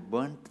man who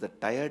burnt the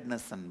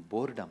tiredness and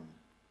boredom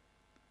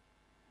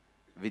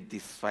with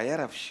this fire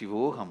of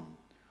Shivoham,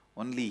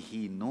 only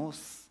he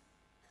knows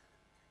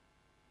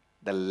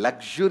the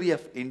luxury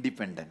of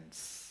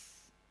independence.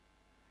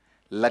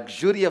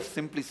 Luxury of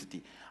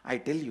simplicity. I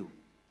tell you,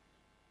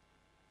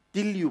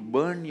 till you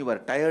burn your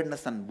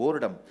tiredness and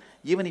boredom,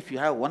 even if you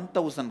have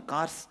 1,000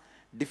 cars,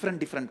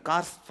 different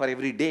cars for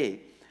every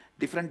day,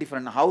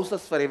 different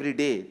houses for every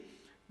day,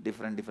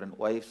 different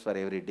wives for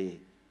every day.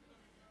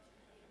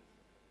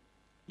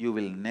 You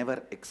will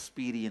never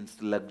experience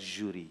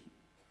luxury.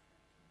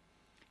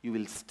 You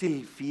will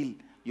still feel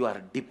you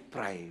are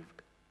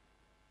deprived.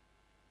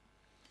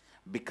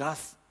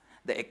 Because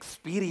the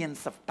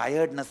experience of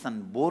tiredness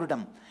and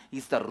boredom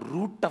is the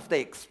root of the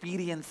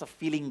experience of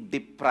feeling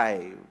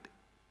deprived.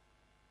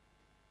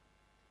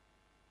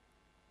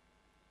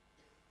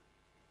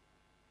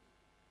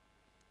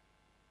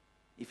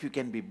 If you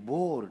can be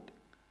bored,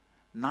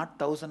 not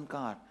 1,000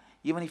 car,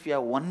 even if you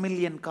have 1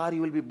 million car,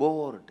 you will be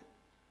bored.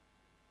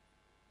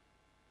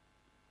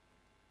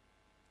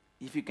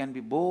 If you can be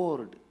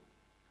bored,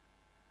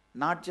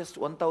 not just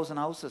 1,000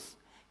 houses,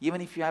 even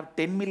if you have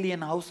 10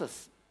 million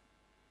houses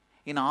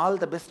in all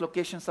the best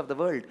locations of the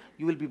world,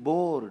 you will be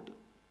bored.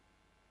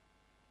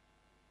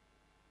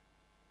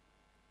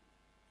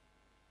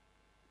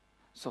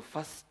 So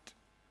first,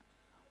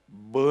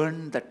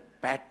 burn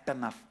that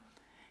pattern of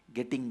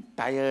getting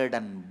tired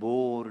and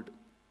bored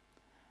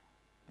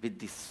with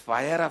this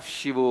fire of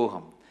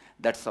Shivoham.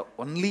 That's the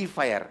only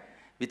fire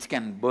which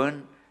can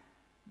burn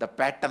the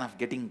pattern of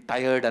getting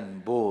tired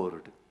and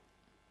bored.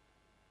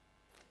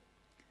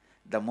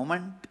 The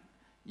moment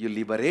you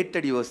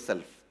liberated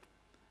yourself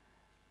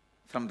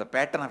from the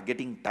pattern of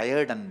getting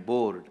tired and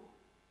bored,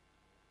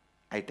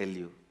 I tell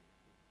you,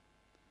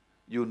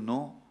 you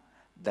know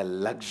the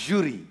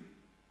luxury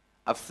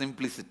of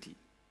simplicity.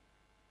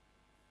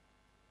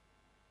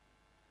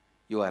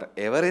 You are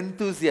ever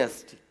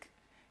enthusiastic,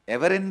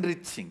 ever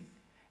enriching,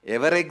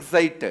 ever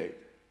excited,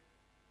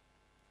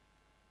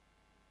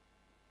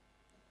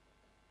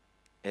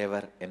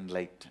 ever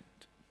enlightened.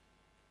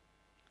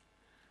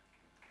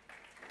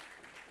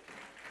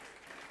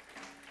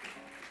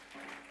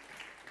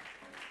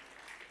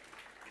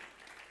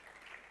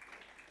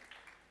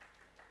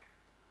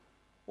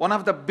 One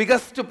of the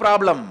biggest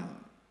problem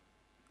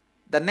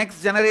the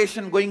next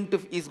generation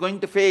is going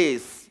to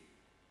face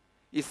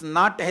is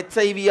not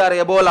HIV or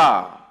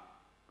Ebola.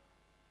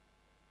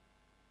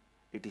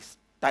 It is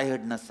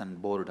tiredness and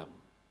boredom.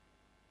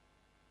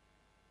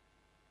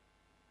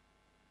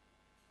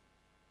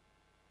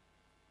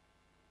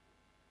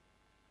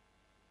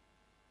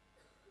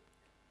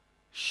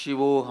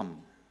 Shivoham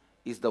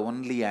is the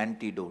only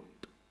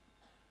antidote.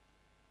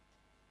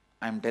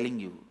 I am telling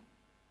you.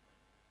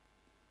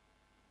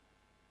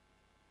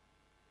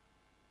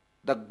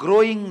 The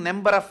growing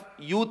number of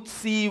youth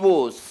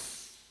CEOs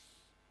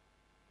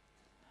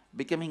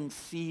becoming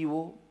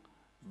CEO,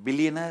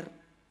 billionaire,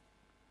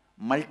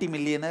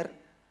 multimillionaire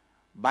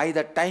by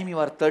the time you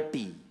are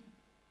 30.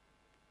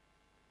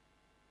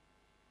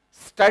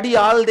 Study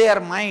all their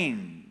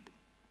mind.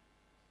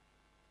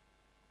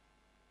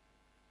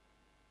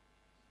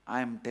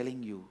 I am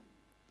telling you,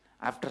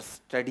 after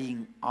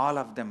studying all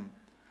of them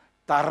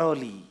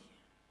thoroughly,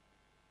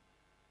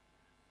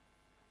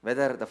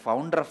 whether the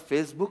founder of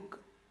Facebook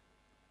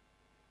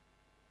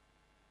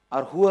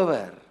or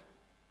whoever,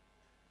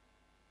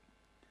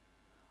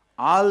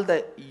 all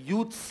the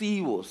youth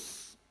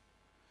CEOs,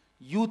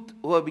 youth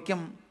who have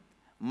become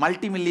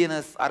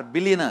multimillionaires or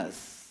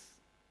billionaires,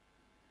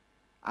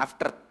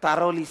 after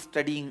thoroughly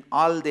studying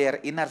all their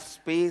inner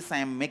space, I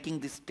am making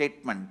this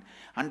statement.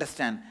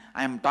 Understand,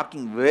 I am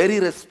talking very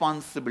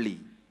responsibly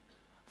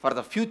for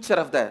the future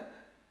of the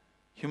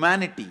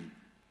humanity.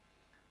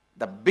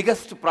 The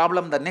biggest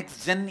problem the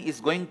next gen is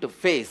going to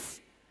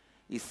face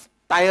is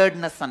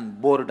tiredness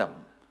and boredom.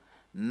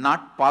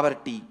 Not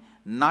poverty,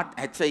 not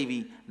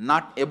HIV,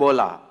 not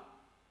Ebola.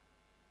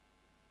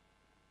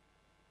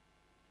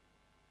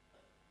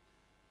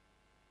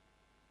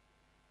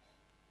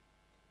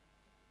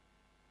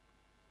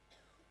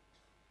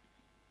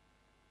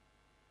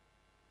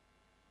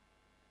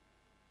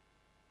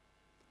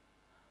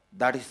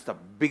 That is the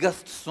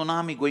biggest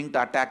tsunami going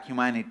to attack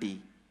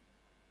humanity.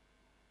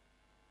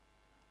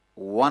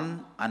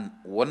 One and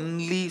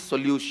only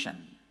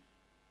solution.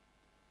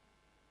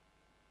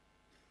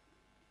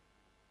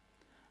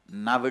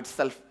 Now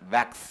itself,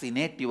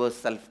 vaccinate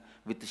yourself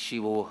with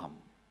Shivoham.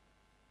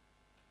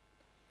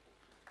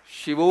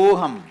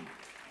 Shivoham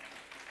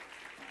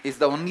is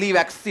the only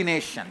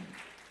vaccination.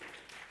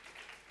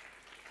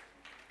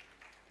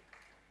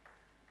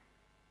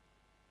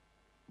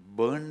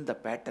 Burn the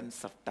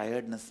patterns of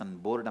tiredness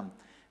and boredom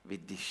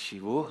with the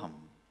Shivoham.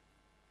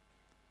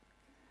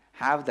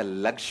 Have the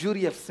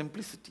luxury of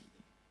simplicity.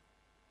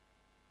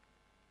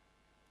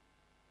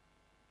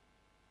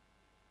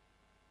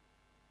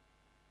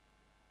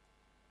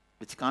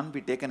 Which can't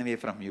be taken away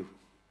from you.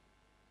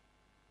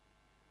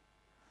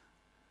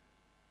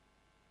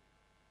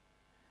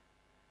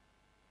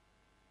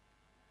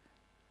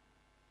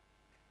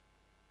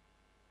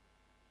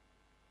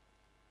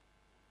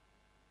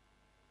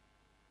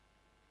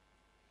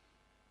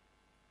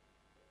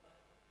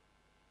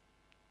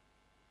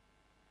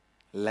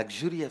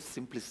 Luxury of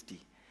simplicity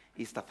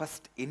is the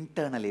first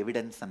internal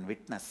evidence and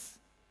witness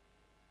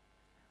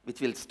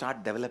which will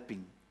start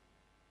developing.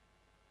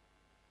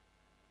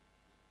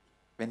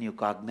 When you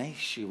cognize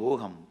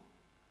Shivoham,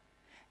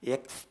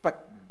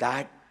 expect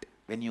that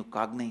when you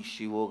cognize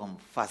Shivoham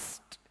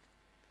first,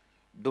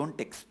 don't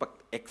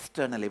expect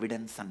external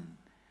evidence and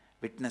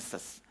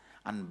witnesses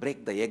and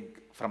break the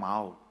egg from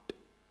out.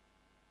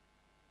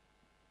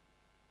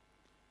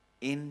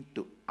 In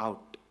to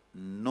out,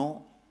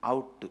 no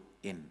out to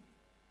in.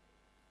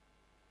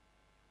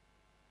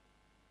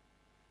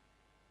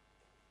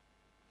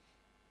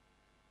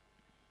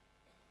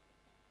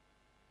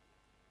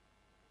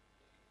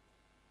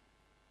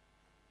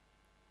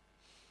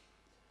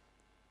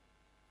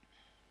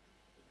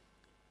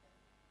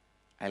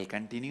 I'll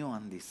continue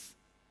on this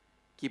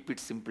Keep It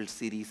Simple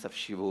series of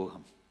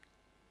Shivoham.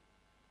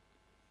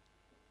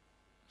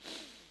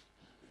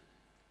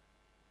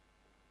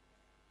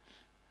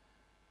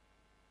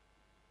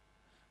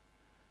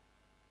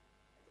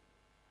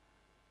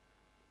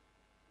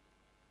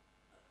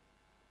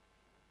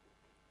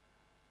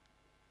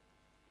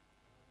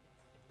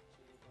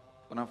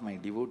 One of my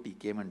devotees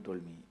came and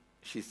told me,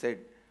 she said,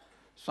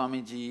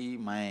 Swamiji,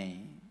 my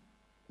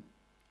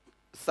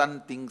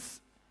son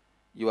thinks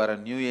you are a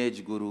New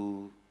Age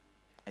guru.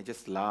 I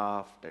just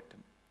laughed at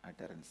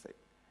her and said,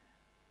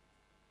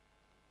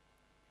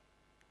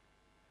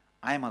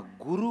 I am a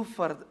guru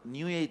for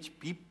New Age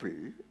people,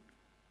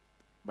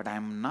 but I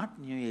am not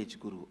New Age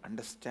guru.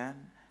 Understand?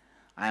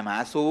 I am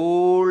as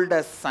old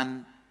as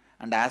sun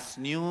and as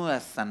new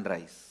as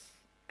sunrise.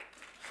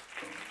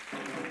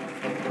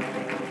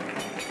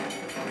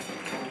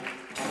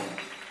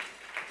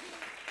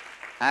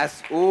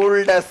 As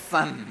old as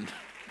sun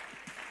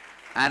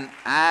and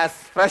as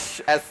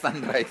fresh as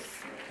sunrise.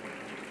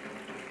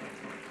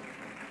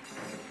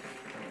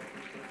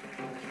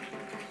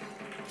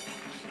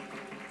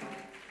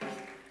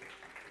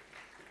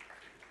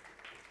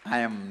 I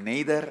am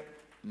neither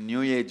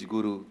New Age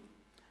guru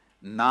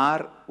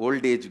nor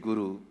old age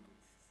guru,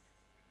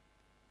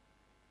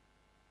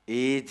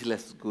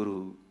 ageless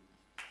guru,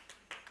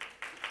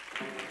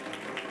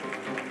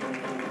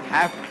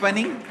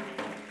 happening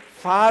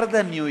for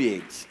the New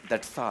Age,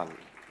 that's all.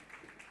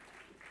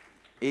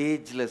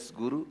 Ageless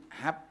guru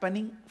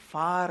happening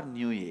for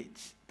New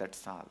Age,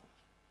 that's all.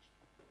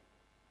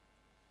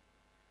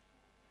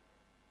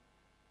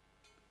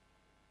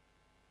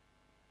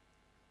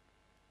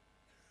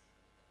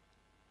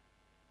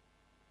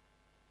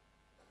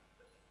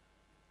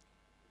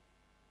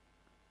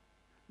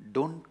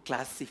 Don't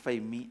classify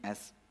me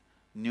as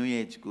New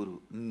Age guru.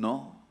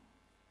 No.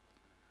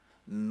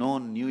 No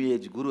New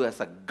Age guru has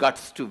a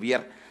guts to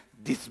wear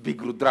this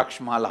big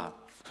Rudraksh mala.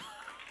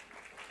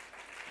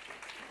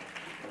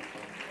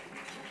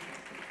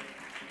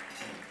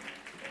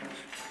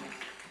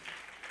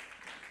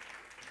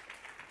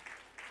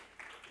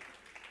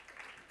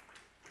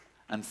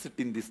 And sit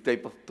in this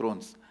type of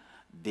thrones.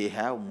 They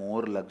have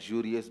more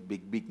luxurious,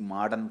 big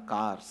modern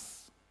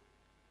cars,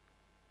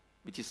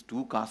 which is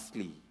too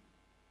costly.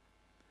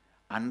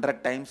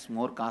 100 times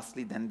more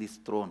costly than this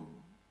throne.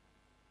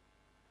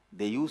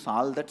 They use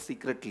all that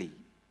secretly.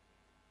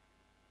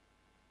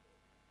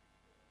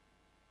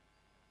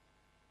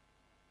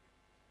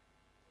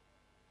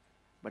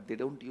 But they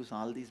don't use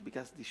all these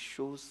because this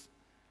shows,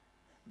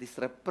 this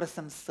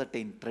represents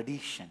certain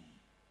tradition,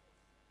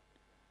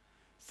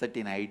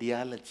 certain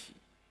ideology.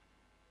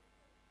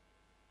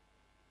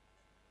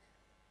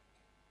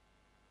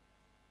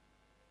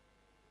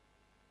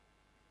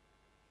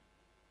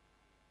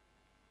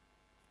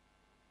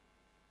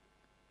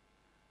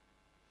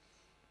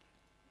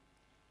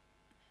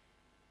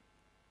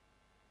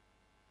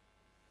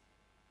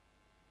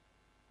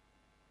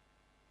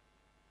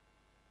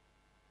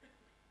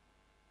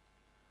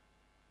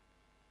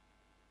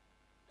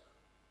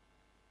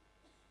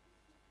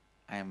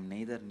 I am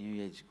neither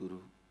New Age guru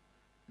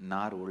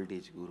nor old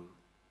age guru.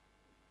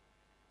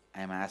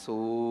 I am as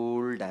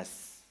old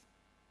as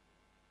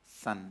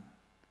sun,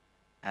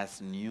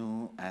 as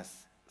new as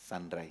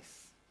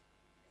sunrise.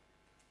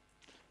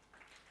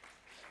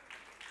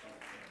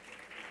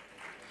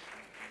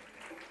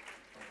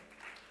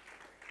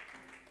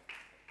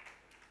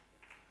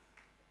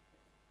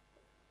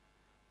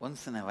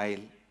 Once in a while,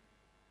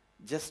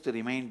 just to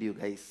remind you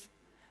guys,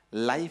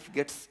 life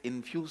gets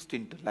infused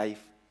into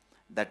life.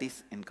 That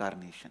is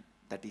incarnation.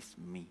 That is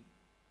me.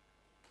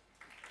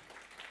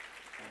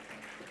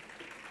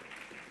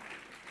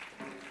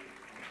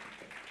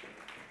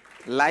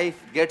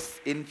 Life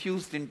gets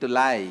infused into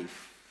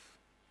life.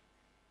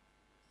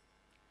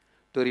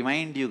 To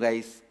remind you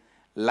guys,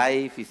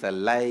 life is a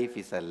life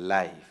is a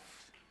life.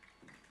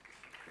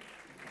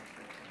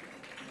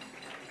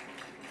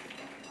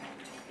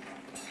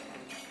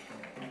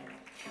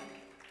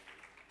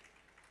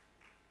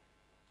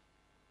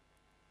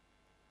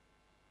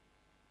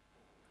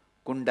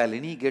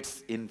 Kundalini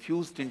gets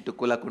infused into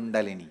Kula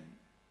Kundalini.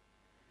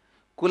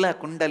 Kula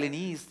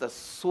Kundalini is the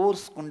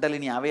source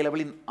Kundalini available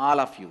in all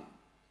of you.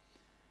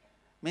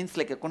 Means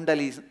like a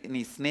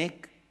Kundalini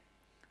snake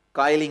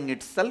coiling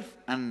itself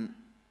and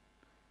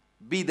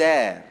be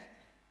there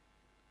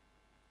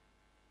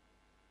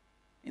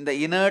in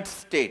the inert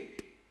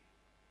state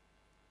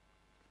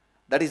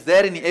that is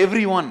there in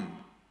everyone.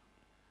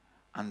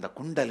 And the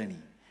Kundalini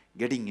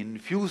getting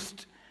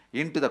infused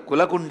into the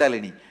Kula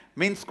Kundalini,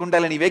 means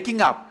Kundalini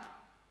waking up.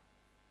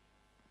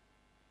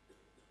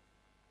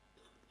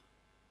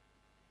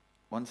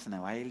 Once in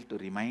a while to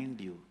remind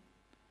you,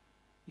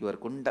 your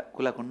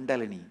Kula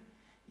Kundalini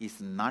is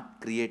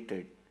not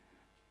created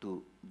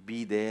to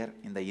be there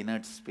in the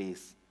inert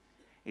space.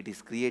 It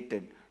is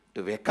created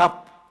to wake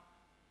up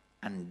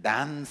and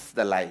dance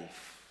the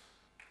life.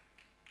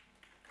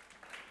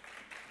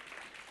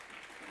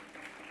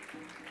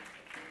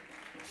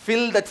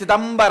 Fill the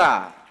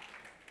Chidambara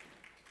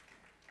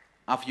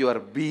of your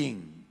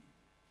being.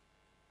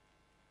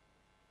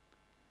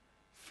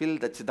 Fill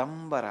the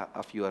Chidambara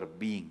of your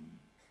being.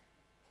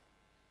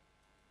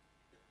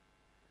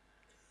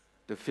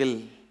 To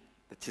fill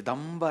the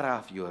Chidambara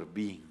of your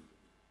being.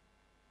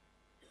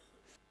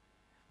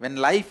 When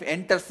life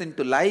enters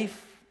into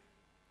life,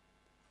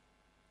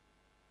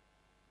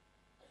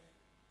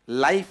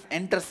 life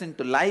enters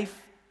into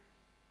life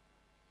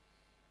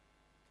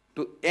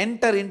to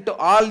enter into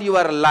all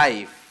your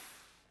life.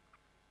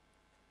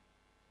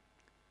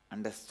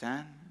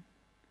 Understand?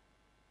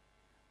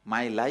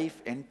 My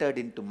life entered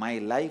into my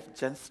life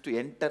just to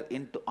enter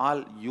into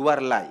all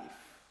your life.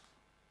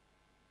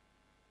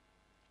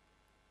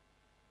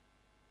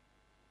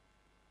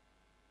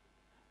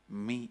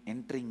 Me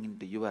entering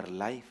into your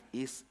life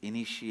is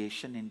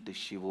initiation into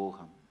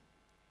Shivoham,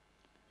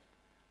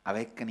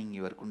 awakening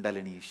your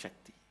Kundalini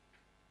Shakti.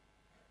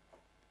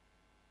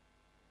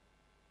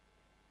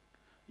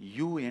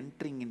 You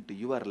entering into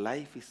your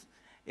life is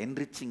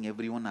enriching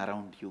everyone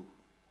around you.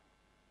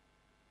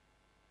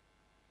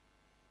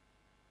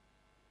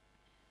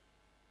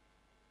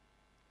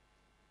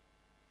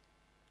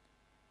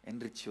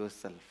 Enrich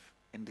yourself,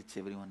 enrich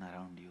everyone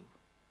around you.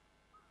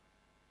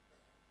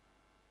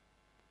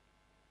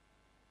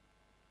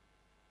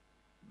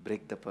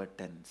 Break the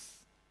patterns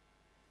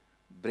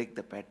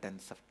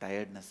of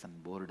tiredness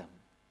and boredom.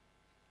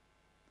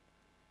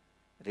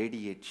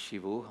 Radiate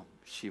Shivoham,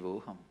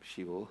 Shivoham,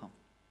 Shivoham.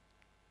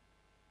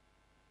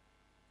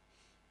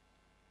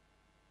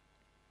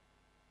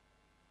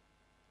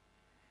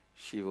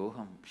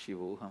 Shivoham,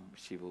 Shivoham,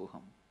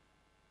 Shivoham.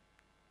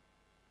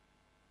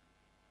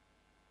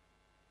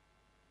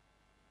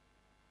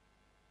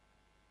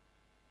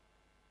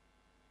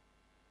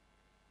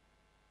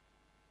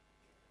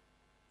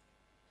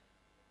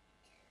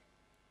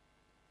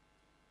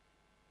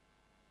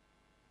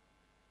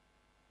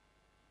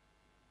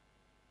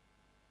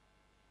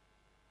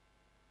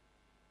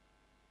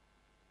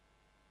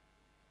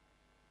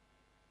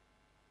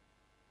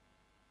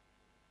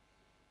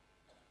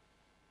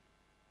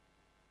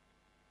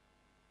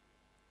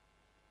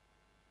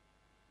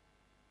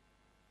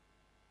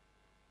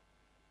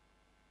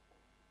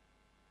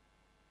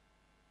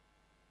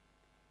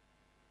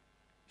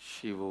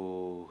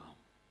 Shivoham.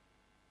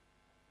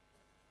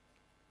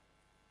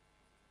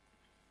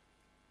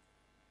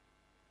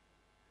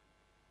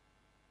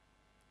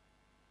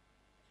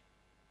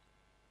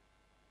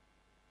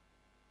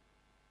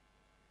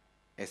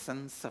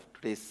 Essence of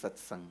today's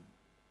satsang.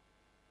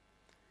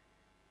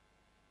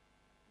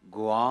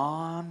 Go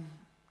on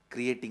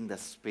creating the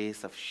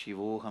space of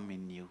Shivoham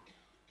in you.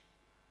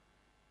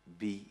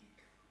 Be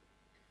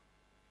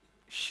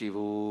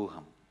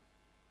Shivoham.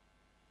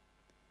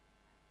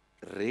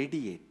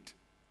 Radiate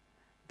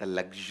the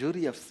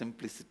luxury of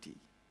simplicity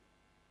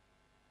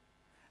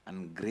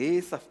and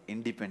grace of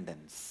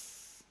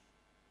independence.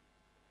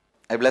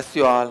 I bless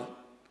you all.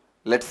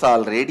 Let's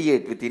all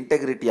radiate with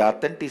integrity,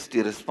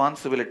 authenticity,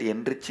 responsibility,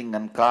 enriching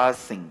and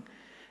causing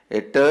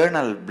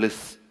eternal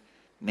bliss.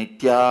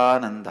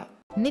 Nithyananda.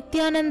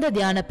 Nithyananda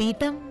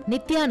Dhyanapītam,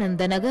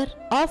 Nithyananda Nagar,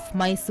 off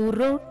Mysore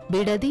Road,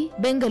 Bidadi,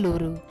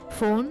 Bengaluru.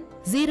 Phone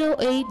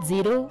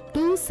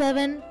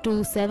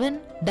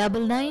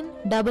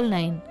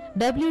 08027279999.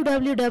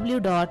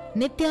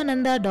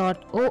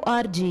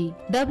 www.nithyananda.org.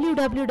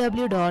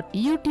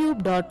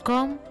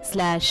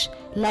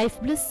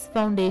 www.youtube.com/Life Bliss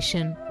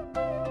Foundation.